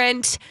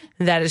different.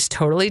 That is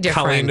totally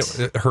different.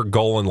 Colleen, her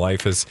goal in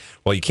life is,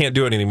 well, you can't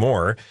do it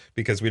anymore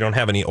because we don't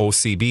have any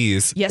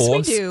OCBs. Yes,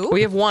 we do.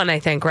 We have one,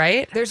 I think,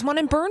 right? There's one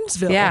in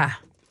Burnsville. Yeah.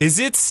 Is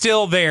it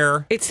still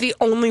there? It's the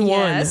only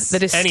one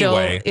that is still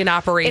in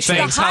operation.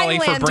 Thanks, Holly,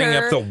 for bringing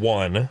up the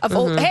one.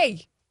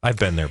 Hey. I've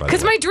been there, by the way.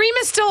 Because my dream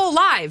is still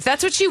alive.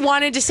 That's what she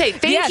wanted to say.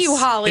 Thank you,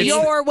 Holly.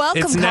 You're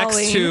welcome, It's next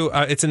Colleen. to,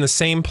 it's in the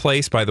same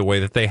place, by the way,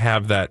 that they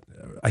have that,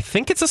 I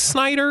think it's a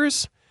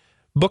Snyder's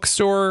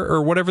bookstore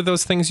or whatever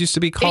those things used to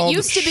be called. It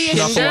used to be a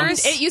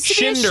Shinders. It used to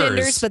be a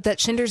Shinders, but that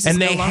Shinders is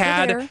no longer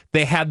there.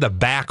 They had the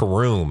back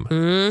room.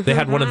 They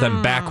had one of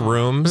them back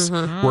rooms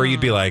where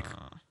you'd be like,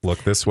 look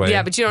this way.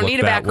 Yeah, but you don't need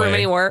a back room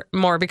anymore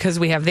because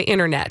we have the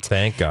internet.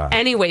 Thank God.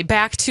 Anyway,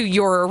 back to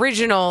your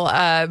original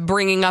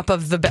bringing up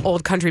of the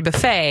Old Country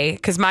Buffet,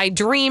 because my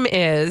dream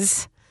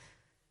is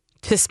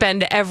to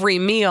spend every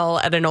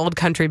meal at an Old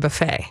Country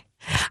Buffet.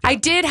 I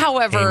did,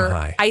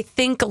 however, I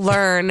think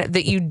learn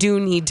that you do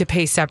need to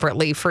pay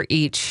separately for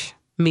each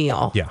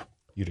meal. Yeah,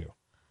 you do.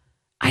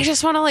 I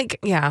just want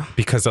to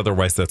Because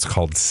otherwise that's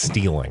called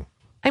stealing.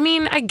 I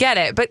mean, I get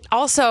it, but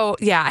also,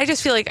 I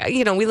just feel like,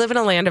 we live in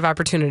a land of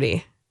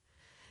opportunity.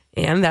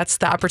 And that's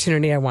the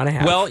opportunity I want to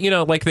have. Well,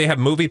 like they have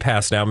Movie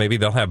Pass now. Maybe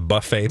they'll have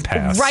Buffet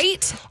Pass.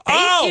 Right?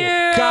 Thank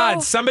you.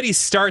 God, somebody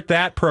start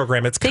that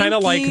program. It's kind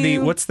of like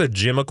what's the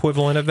gym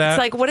equivalent of that? It's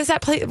like, what is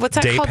that place? What's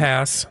that Day called?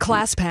 Pass.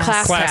 Class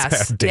Pass. Class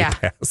Pass. Day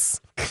Pass.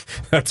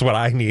 That's what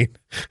I need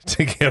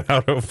to get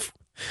out of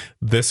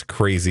this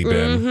crazy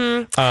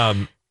bin.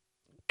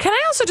 Can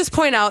I also just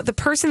point out the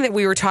person that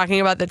we were talking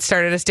about that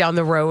started us down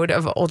the road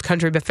of Old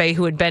Country Buffet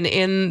who had been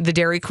in the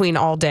Dairy Queen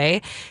all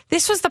day?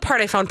 This was the part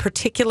I found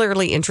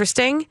particularly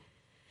interesting.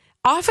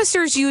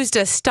 Officers used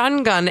a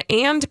stun gun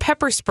and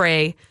pepper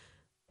spray,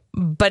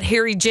 but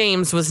Harry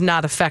James was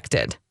not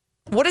affected.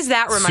 What does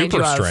that remind you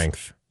of? Super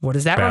strength. What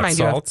does that remind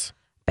you of?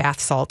 Bath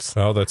salts.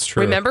 Oh, that's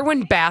true. Remember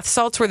when bath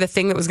salts were the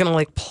thing that was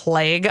going to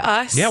plague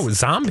us? Yeah, with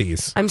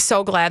zombies. I'm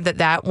so glad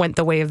that went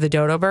the way of the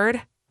dodo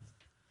bird.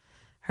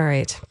 All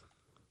right.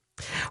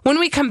 When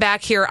we come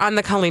back here on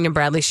the Colleen and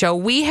Bradley Show,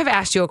 we have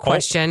asked you a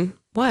question.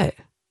 What?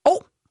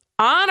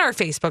 On our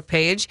Facebook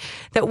page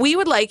that we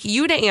would like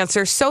you to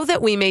answer so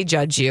that we may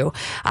judge you.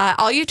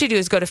 All you have to do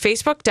is go to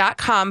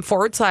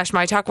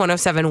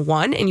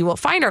facebook.com/MyTalk1071 and you will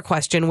find our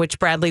question, which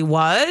Bradley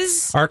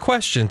was. Our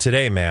question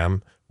today,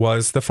 ma'am,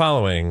 was the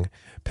following: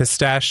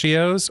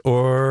 pistachios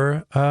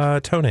or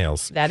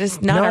toenails? That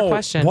is not our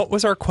question. What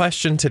was our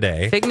question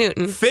today? Fig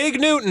Newton.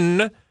 Fig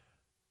Newton,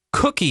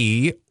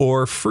 cookie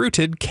or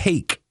fruited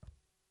cake?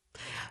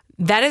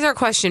 That is our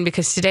question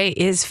because today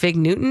is Fig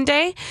Newton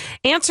Day.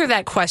 Answer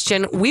that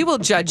question. We will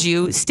judge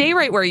you. Stay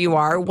right where you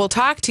are. We'll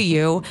talk to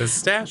you.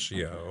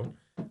 Pistachio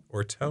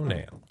or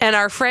toenail? And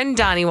our friend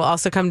Donnie will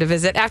also come to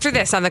visit after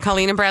this on the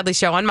Colleen and Bradley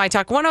Show on My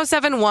Talk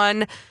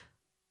 107.1.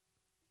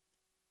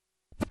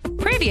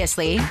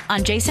 Previously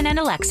on Jason and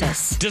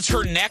Alexis. Does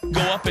her neck go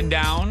up and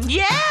down?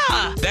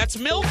 Yeah. That's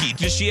Milky.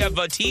 Does she have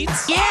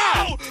teats?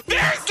 Yeah. Oh,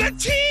 there's the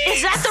teats.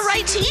 Is that the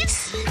right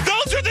teats?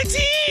 Those are the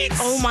teats.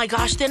 Oh my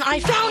gosh, then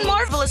I found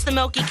Marvelous the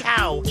Milky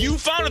Cow. You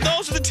found it.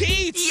 Those are the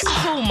teats.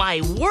 Oh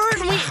my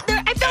word.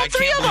 I found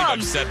 3 of them.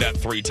 I've said that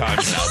 3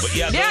 times now, but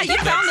yeah. Yeah, you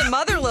found a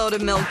mother load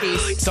of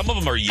Milkies. Some of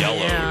them are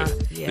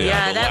yellowed.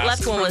 Yeah, that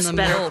left one was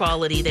better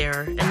quality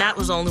there. And that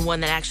was the only one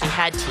that actually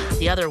had teeth.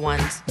 The other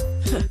ones,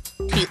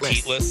 teeth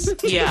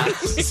Teatless. Yeah.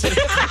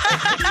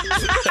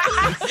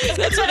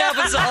 That's what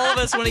happens to all of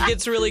us when it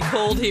gets really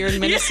cold here in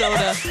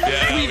Minnesota.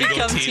 Yeah, we we go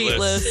become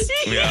teatless.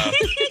 Yeah.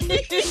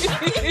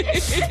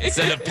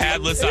 Instead of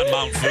padless on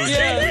Mount Fuji,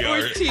 we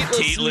we're are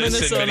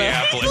teatless in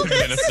Minneapolis,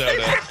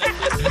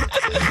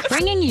 Minnesota.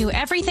 Bringing you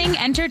everything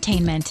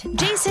entertainment.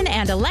 Jason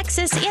and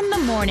Alexis in the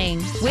morning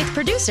with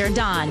producer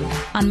Don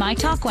on My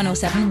Talk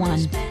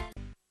 1071.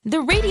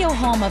 The radio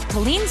home of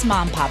Colleen's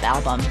Mom Pop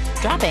album,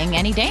 dropping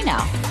any day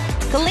now.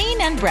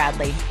 Colleen and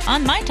Bradley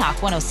on My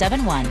Talk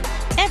 1071.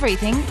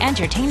 Everything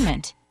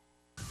entertainment.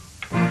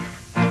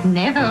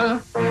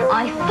 Never.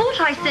 I thought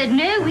I said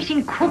no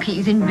eating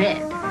cookies in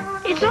bed.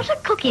 It's not a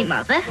cookie,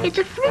 Mother. It's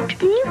a fruit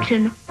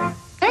Newton.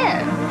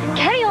 Oh,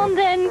 carry on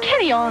then,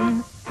 carry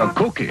on. A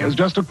cookie is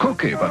just a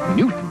cookie, but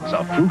Newtons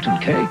are fruit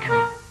and cake.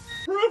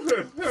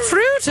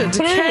 Fruited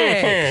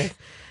cake.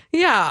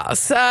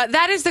 Yes,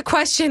 that is the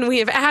question we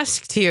have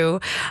asked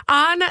you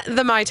on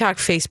the My Talk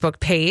Facebook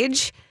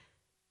page.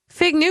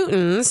 Fig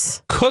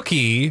Newtons.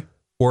 Cookie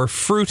or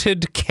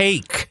fruited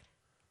cake.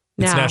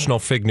 It's Now. National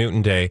Fig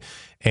Newton Day.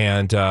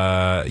 And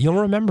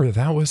you'll remember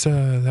that was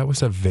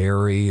a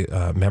very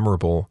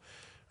memorable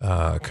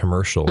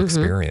commercial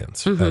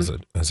experience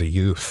as a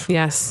youth.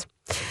 Yes.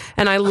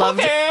 And I loved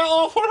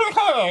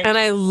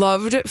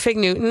Fig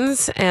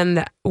Newtons,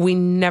 and we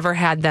never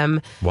had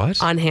them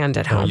on hand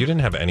at home. You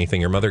didn't have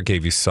anything. Your mother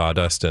gave you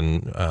sawdust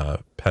and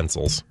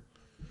pencils.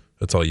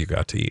 That's all you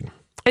got to eat.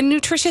 And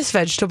nutritious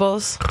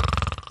vegetables.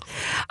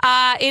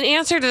 In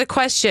answer to the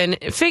question,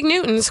 Fig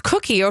Newtons,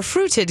 cookie or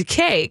fruited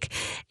cake?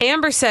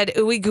 Amber said,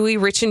 ooey gooey,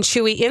 rich and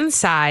chewy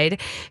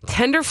inside,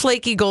 tender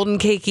flaky, golden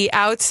cakey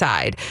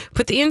outside.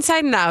 Put the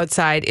inside and the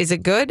outside. Is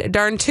it good?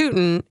 Darn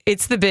tootin'.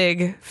 It's the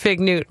big Fig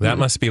Newton. That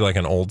must be like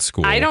an old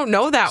school I don't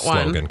know that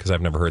slogan one. because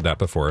I've never heard that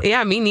before.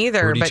 Yeah, me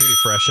neither. Fruity, but tooty,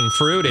 fresh and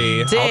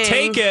fruity. Ding. I'll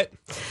take it.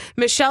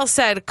 Michelle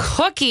said,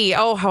 cookie.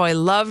 Oh, how I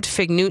loved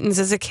Fig Newtons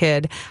as a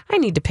kid. I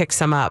need to pick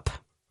some up.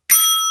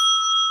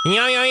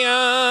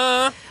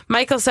 Yeah.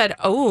 Michael said,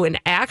 oh, an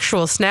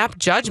actual snap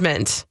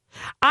judgment.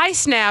 I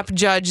snap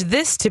judge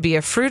this to be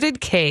a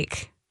fruited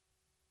cake.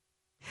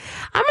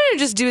 I'm going to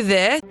just do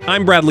this.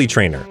 I'm Bradley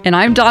Trainer. And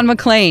I'm Don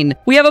McClain.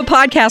 We have a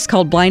podcast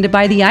called Blinded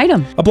by the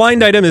Item. A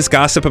blind item is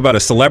gossip about a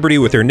celebrity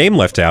with their name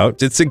left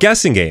out. It's a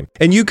guessing game,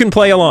 and you can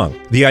play along.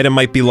 The item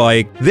might be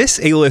like, this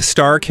A-list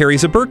star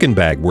carries a Birkin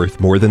bag worth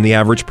more than the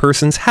average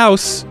person's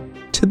house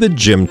to the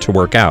gym to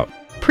work out.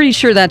 Pretty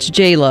sure that's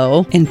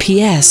J-Lo. And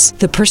P.S.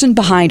 the person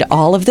behind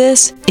all of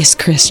this is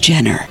Kris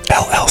Jenner,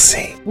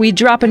 LLC. We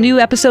drop a new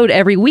episode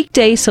every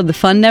weekday so the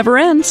fun never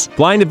ends.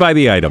 Blinded by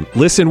the Item.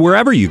 Listen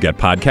wherever you get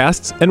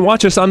podcasts and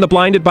watch us on the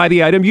Blinded by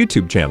the Item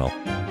YouTube channel.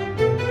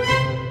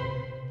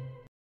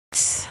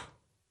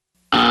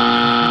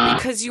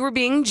 Because you were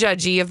being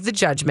judgy of the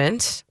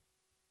judgment.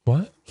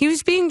 What? He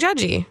was being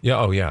judgy. Yeah.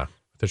 Oh, yeah.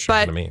 They're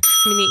trying to me.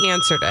 I mean, he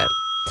answered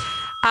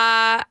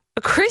it.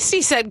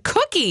 Christy said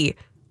cookie.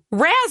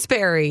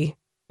 Raspberry.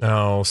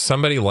 Oh,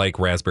 somebody like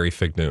raspberry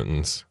Fig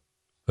Newtons.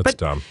 That's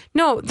dumb.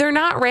 No, they're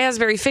not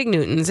raspberry Fig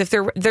Newtons. If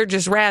they're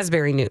just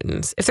raspberry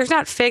Newtons. If there's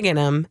not fig in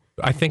them.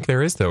 I think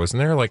there is, though. Isn't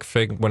there like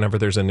fig whenever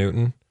there's a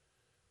Newton?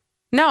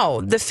 No,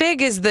 the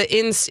fig is the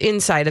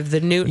inside of the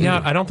Newton.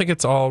 Yeah, I don't think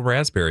it's all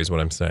raspberries, what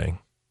I'm saying.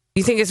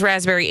 You think it's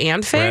raspberry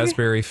and fig?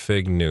 Raspberry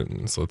Fig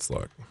Newtons. Let's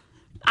look.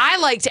 I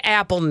liked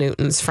apple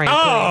Newtons, frankly.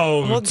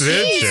 Oh, well,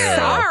 did geez, you?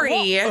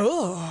 Sorry.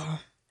 Oh,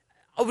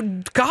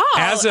 God.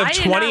 As of I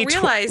did not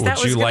realize that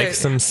would was you gonna, like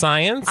some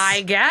science?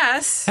 I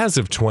guess. As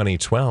of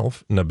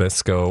 2012,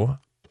 Nabisco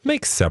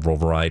makes several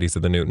varieties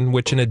of the Newton,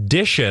 which in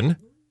addition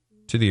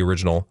to the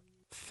original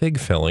fig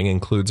filling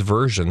includes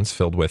versions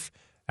filled with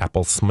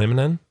apple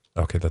slimnin.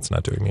 Okay, that's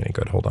not doing me any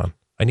good. Hold on.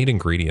 I need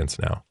ingredients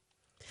now.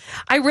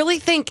 I really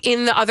think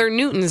in the other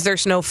Newtons,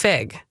 there's no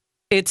fig.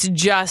 It's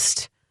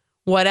just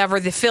whatever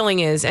the filling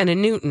is and a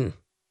Newton.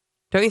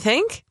 Don't you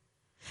think?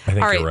 I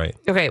think All you're right.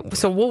 Okay,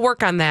 so we'll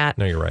work on that.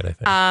 No, you're right, I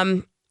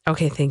think.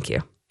 Okay, thank you.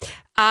 No,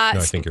 I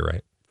think you're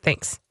right.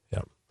 Thanks.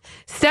 Yep.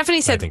 Stephanie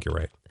said, I think you're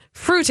right.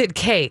 Fruited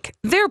cake.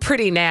 They're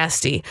pretty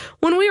nasty.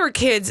 When we were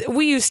kids,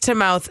 we used to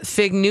mouth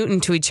Fig Newton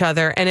to each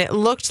other, and it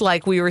looked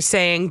like we were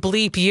saying,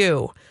 bleep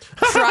you.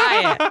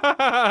 Try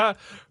it.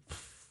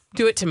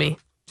 Do it to me.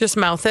 Just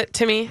mouth it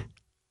to me.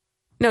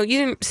 No, you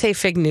didn't say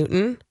Fig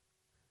Newton.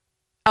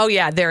 Oh,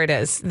 yeah, there it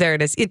is. There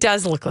it is. It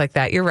does look like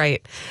that. You're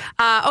right.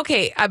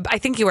 Okay, I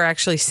think you were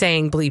actually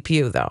saying bleep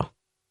you, though.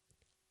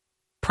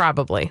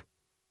 Probably.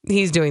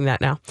 He's doing that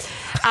now.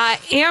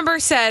 Amber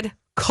said,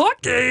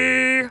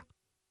 cookie.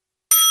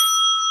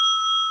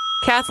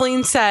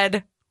 Kathleen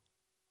said,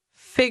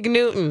 Fig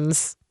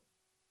Newtons.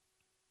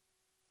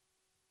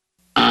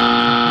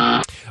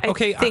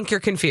 Okay, I think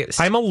you're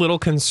confused. I'm a little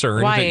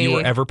concerned Why? that you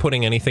were ever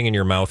putting anything in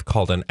your mouth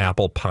called an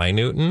apple pie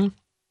Newton.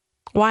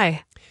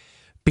 Why?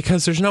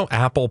 Because there's no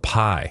apple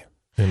pie.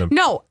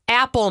 No,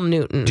 apple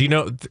Newton. Do you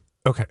know?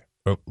 Okay,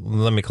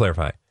 let me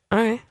clarify. All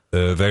right.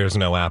 There's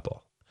no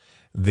apple.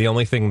 The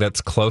only thing that's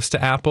close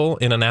to apple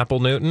in an apple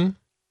Newton?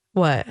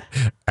 What?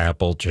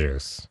 Apple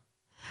juice.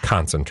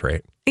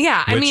 concentrate.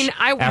 Yeah, I which, mean,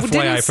 I FYI,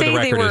 didn't for say the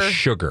record, they were is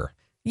sugar.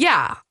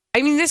 Yeah,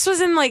 I mean, this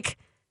was in like.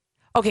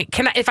 Okay,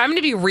 if I'm going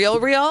to be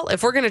real,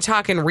 if we're going to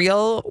talk in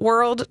real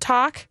world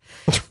talk,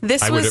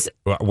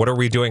 What are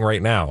we doing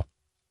right now?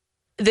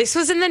 This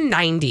was in the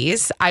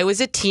 90s. I was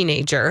a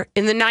teenager.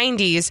 In the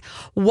 90s,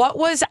 what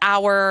was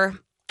our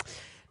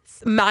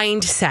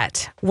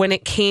mindset when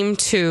it came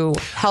to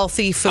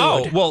healthy food?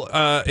 Oh, well,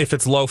 if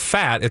it's low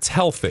fat, it's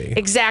healthy.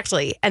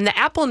 Exactly. And the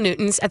Apple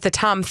Newtons at the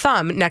Tom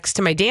Thumb next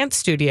to my dance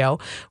studio,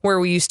 where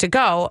we used to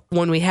go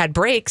when we had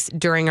breaks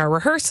during our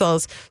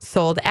rehearsals,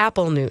 sold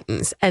Apple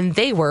Newtons, and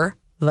they were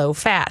low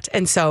fat.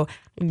 And so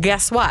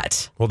guess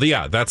what? Well,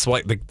 yeah, that's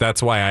why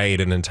I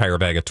ate an entire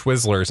bag of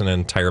Twizzlers and an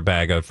entire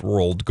bag of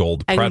rolled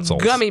gold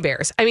pretzels. And gummy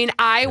bears. I mean,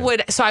 I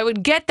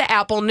would get the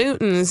Apple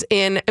Newtons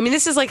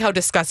this is like how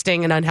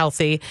disgusting and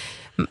unhealthy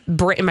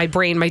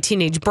my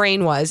teenage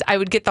brain was. I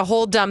would get the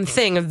whole dumb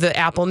thing of the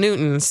Apple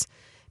Newtons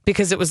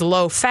because it was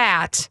low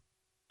fat,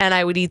 and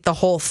I would eat the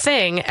whole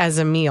thing as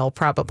a meal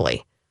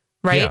probably.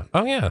 Right? Yeah.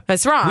 Oh, yeah.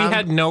 That's wrong. We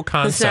had no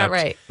concept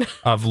right.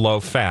 of low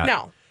fat.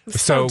 No.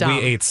 So dumb.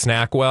 we ate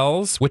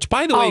Snackwells, which,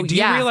 by the way, do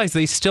you realize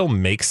they still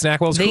make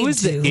Snackwells? They Who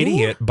is the do?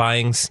 idiot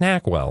buying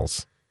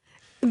Snackwells?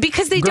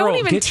 Because they Girl, don't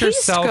even get taste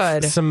yourself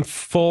good. some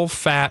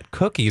full-fat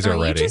cookies You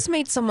already. just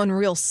made someone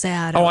real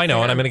sad. Oh, out I know,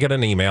 there. and I'm going to get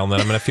an email, and then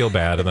I'm going to feel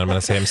bad, and then I'm going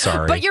to say I'm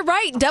sorry. But you're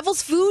right.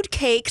 Devil's Food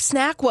Cake,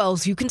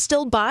 Snackwells, you can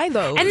still buy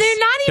those. And they're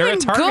not They're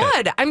even at Target.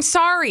 good. I'm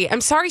sorry,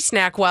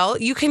 Snackwell.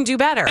 You can do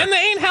better. And they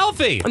ain't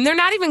healthy. And they're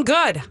not even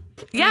good.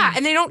 Yeah,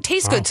 and they don't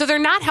taste good. So they're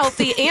not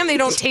healthy and they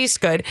don't taste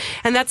good.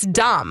 And that's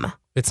dumb.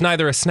 It's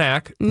neither a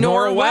snack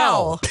Nor nor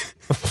well.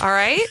 All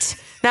right?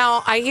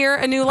 Now, I hear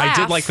a new laugh.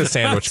 I did like the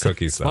sandwich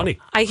cookies, though. Funny.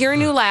 I hear a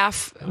new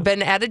laugh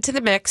been added to the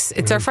mix.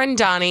 It's our friend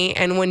Donnie.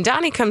 And when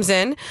Donnie comes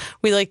in,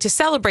 we like to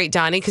celebrate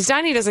Donnie because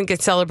Donnie doesn't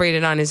get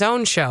celebrated on his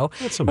own show.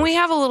 so We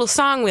have a little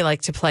song we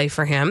like to play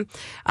for him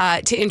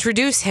to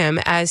introduce him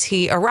as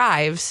he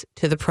arrives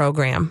to the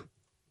program.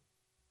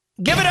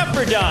 Give it up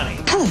for Donnie.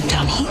 Hello,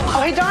 Donnie.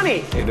 Oh, hey, Donnie.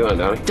 How you doing,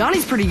 Donnie?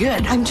 Donnie's pretty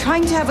good. I'm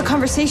trying to have a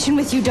conversation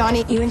with you,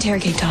 Donnie. You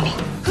interrogate Donnie.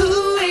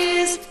 Who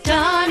is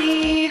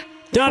Donnie?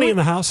 Donnie in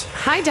the house.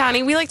 Hi,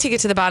 Donnie. We like to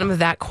get to the bottom of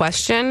that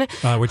question.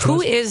 Which Who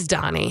was? is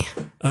Donnie?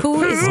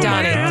 Who is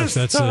Donnie? Gosh,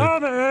 that's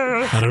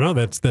I don't know.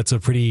 That's a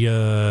pretty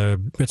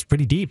that's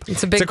pretty deep.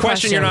 It's a big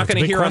question you're not going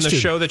to hear on the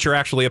show that you're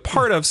actually a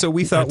part of. So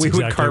we thought That's we would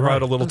exactly carve right.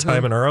 out a little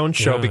time in our own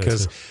show Yeah,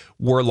 because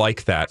we're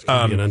like that.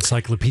 An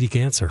encyclopedic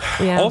answer.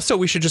 Yeah. Also, Also,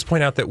 we should just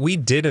point out that we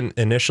didn't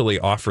initially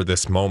offer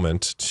this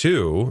moment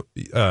to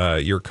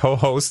your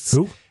co-hosts.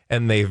 Who?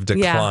 And they've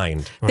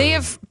declined. They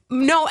have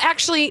no,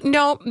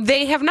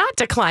 they have not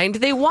declined.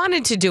 They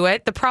wanted to do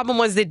it. The problem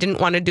was they didn't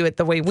want to do it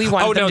the way we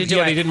wanted them to do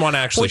it. They didn't want to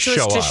actually which was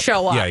show to up.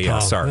 show up. Yeah,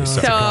 sorry.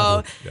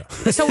 So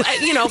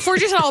if we're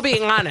just all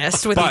being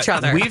honest with But each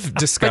other, we've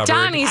discovered But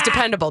Donnie's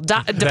dependable.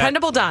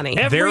 Dependable Donnie.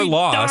 Their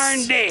loss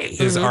darn day.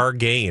 is our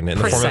gain in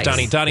the form of Precisely.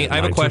 Donnie. Donnie, I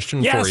have a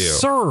question yes, for you.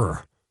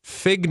 sir.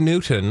 Fig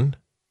Newton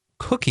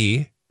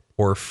cookie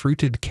or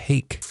fruited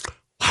cake?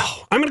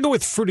 I'm going to go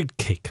with fruited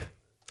cake.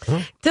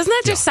 Doesn't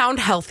that just sound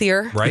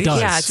healthier? Right? It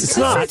does. Yeah, it's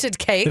not. fruited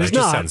cake. It is That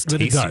just not, sounds but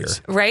it tastier.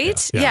 does.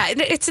 Right? Yeah.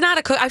 Yeah. It's not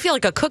a cookie. I feel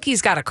like a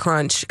cookie's got a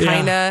crunch,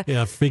 kind of.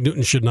 Yeah, Fig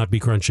Newton should not be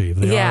crunchy.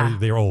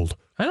 They're old.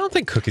 I don't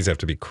think cookies have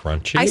to be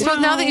crunchy. I suppose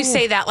now that you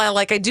say that,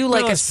 like I do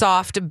like a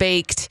soft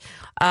baked.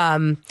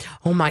 Oh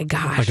my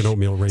gosh! Like an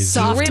oatmeal raisin.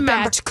 Soft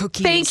batch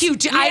cookies. Thank you.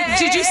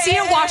 Did you see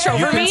it wash over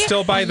You can me?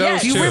 still buy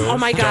those, You too. oh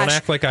my gosh! Don't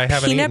act like I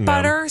haven't Peanut eaten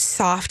butter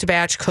soft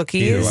batch Ew,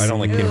 cookies. I don't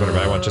like peanut butter,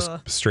 but I want just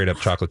straight up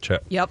chocolate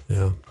chip. Yep.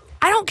 Yeah.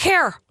 I don't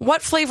care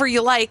what flavor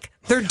you like.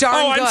 They're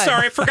darn good. I'm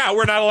sorry. I forgot.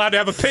 We're not allowed to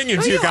have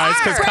opinions, you guys,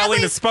 because are.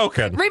 Colleen has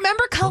spoken.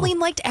 Remember, Colleen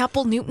liked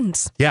Apple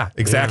Newtons. Yeah,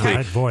 exactly.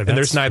 Yeah, boy, and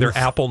there's that's- neither oof.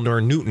 apple nor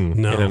Newton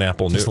in an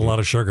apple just Newton. a lot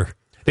of sugar.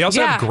 They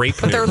also have grape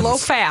but they're Newtons. low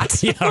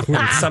fat. Yeah,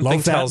 Something low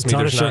fat, tells me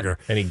ton of there's not sugar.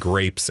 any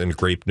grapes in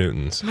grape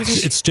Newtons.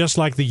 It's just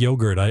like the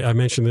yogurt. I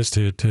mentioned this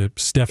to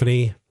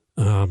Stephanie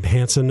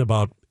Hansen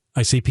about.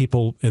 I see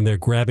people and they're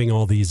grabbing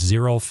all these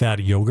zero fat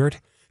yogurt,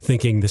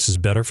 thinking this is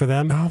better for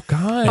them. Oh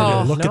God!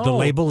 And they look at the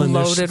label and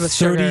Loaded there's with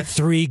sugar.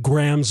 33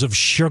 grams of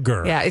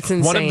sugar. Yeah, it's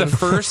insane. One of the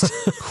first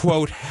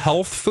quote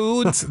health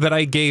foods that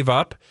I gave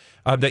up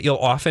that you'll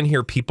often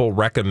hear people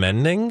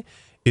recommending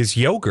is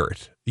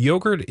yogurt.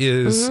 Yogurt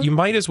is you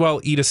might as well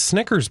eat a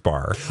Snickers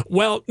bar.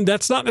 Well,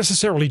 that's not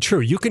necessarily true.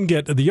 You can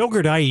get the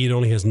yogurt I eat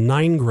only has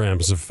 9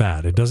 grams of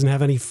fat. It doesn't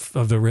have any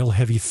of the real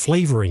heavy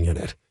flavoring in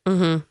it.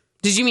 Mm-hmm.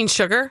 Did you mean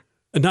sugar?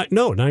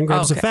 No, 9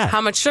 grams of fat.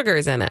 How much sugar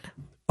is in it?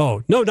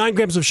 Oh, no, 9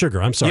 grams of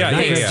sugar. I'm sorry. 9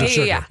 grams of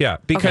sugar. Yeah,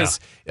 because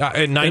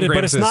 9 grams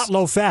but it's not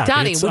low fat.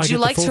 Donnie, I would you get the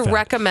like full to fat.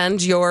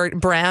 recommend your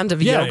brand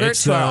of yogurt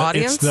it's to our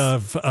audience? It's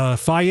the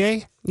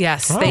Faye.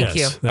 Yes, thank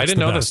you. I didn't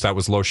know that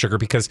was low sugar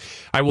because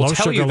I will Low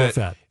tell sugar, you low that,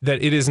 fat.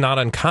 that it is not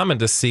uncommon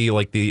to see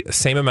like the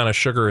same amount of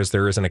sugar as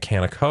there is in a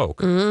can of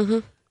Coke. Mm-hmm.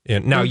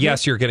 And now,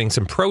 yes, you're getting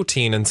some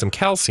protein and some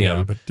calcium.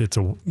 Yeah, but it's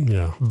a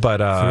But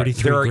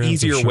 33 there are grams of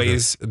easier sugar.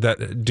 ways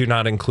that do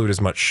not include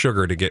as much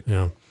sugar to get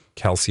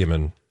calcium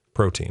and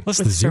protein. Plus,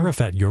 the zero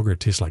fat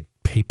yogurt tastes like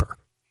paper.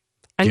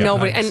 And Yeah.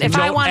 nobody. And if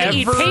I Don't want to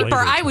eat ever- paper,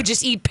 I would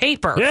just eat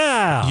paper.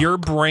 Yeah. Your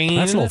brain,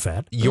 That's low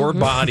fat. your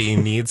body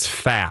needs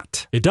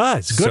fat. It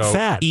does. Good So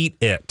fat. Eat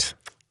it.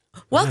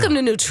 Welcome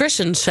to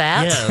Nutrition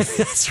Chat.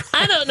 Yes.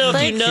 I don't know if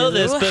Thank you know you.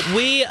 this, but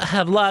we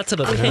have lots of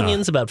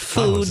opinions about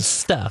food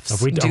stuff.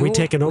 Are we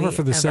taking over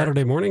for the ever?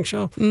 Saturday morning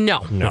show?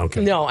 No. No,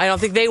 okay. No, I don't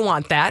think they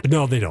want that.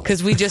 No, they don't.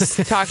 Because we just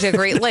talked at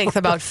great length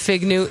about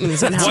Fig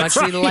Newtons and how much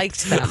we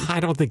liked them. I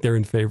don't think they're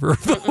in favor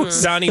of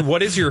those. Donnie,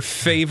 what is your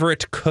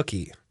favorite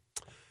cookie?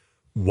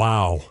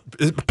 Wow.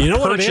 You know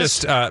what it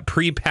is? Purchased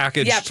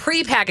prepackaged. Yeah,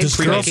 prepackaged Does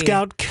Girl cookie.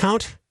 Scout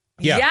count?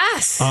 Yeah.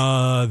 Yes.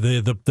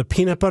 The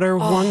peanut butter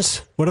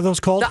ones. What are those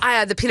called?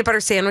 The peanut butter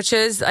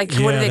sandwiches. Like,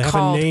 yeah, what are they have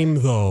called? a name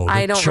though.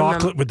 I The don't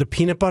chocolate remember. with the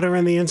peanut butter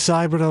in the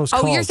inside. What are those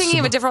Oh, called? you're thinking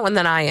of a different one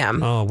than I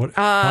am. Oh, what?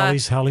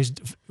 Holly's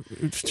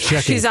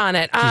checking. She's on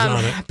it. She's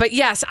on it. But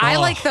yes, I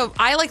Oh.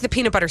 like the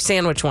peanut butter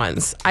sandwich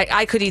ones.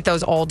 I could eat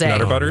those all day.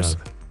 Nutter Butters?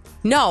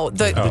 No,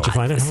 Did you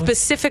find it, Holly?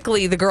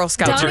 specifically the Girl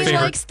Scouts. Donnie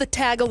favorite? likes the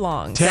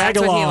tag-alongs. That's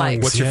what he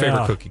likes. What's your Yeah.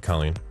 favorite cookie,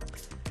 Colleen?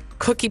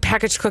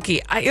 Packaged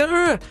cookie.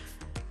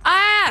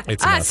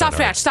 It's not soft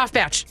that batch, soft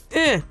batch.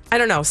 I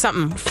don't know,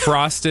 something.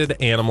 Frosted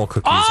animal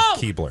cookies Oh!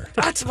 at Keebler.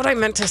 That's what I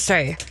meant to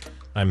say.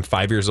 I'm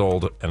 5 years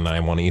old and I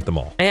want to eat them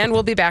all. And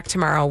we'll be back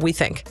tomorrow, we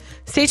think.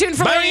 Stay tuned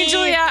for Lori and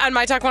Julia on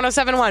My Talk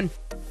 1071.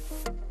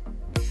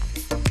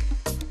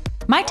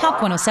 My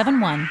Talk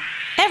 1071.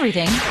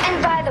 Everything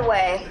And by the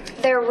way,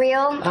 they're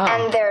real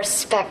and they're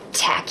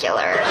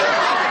spectacular.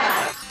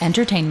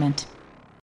 entertainment.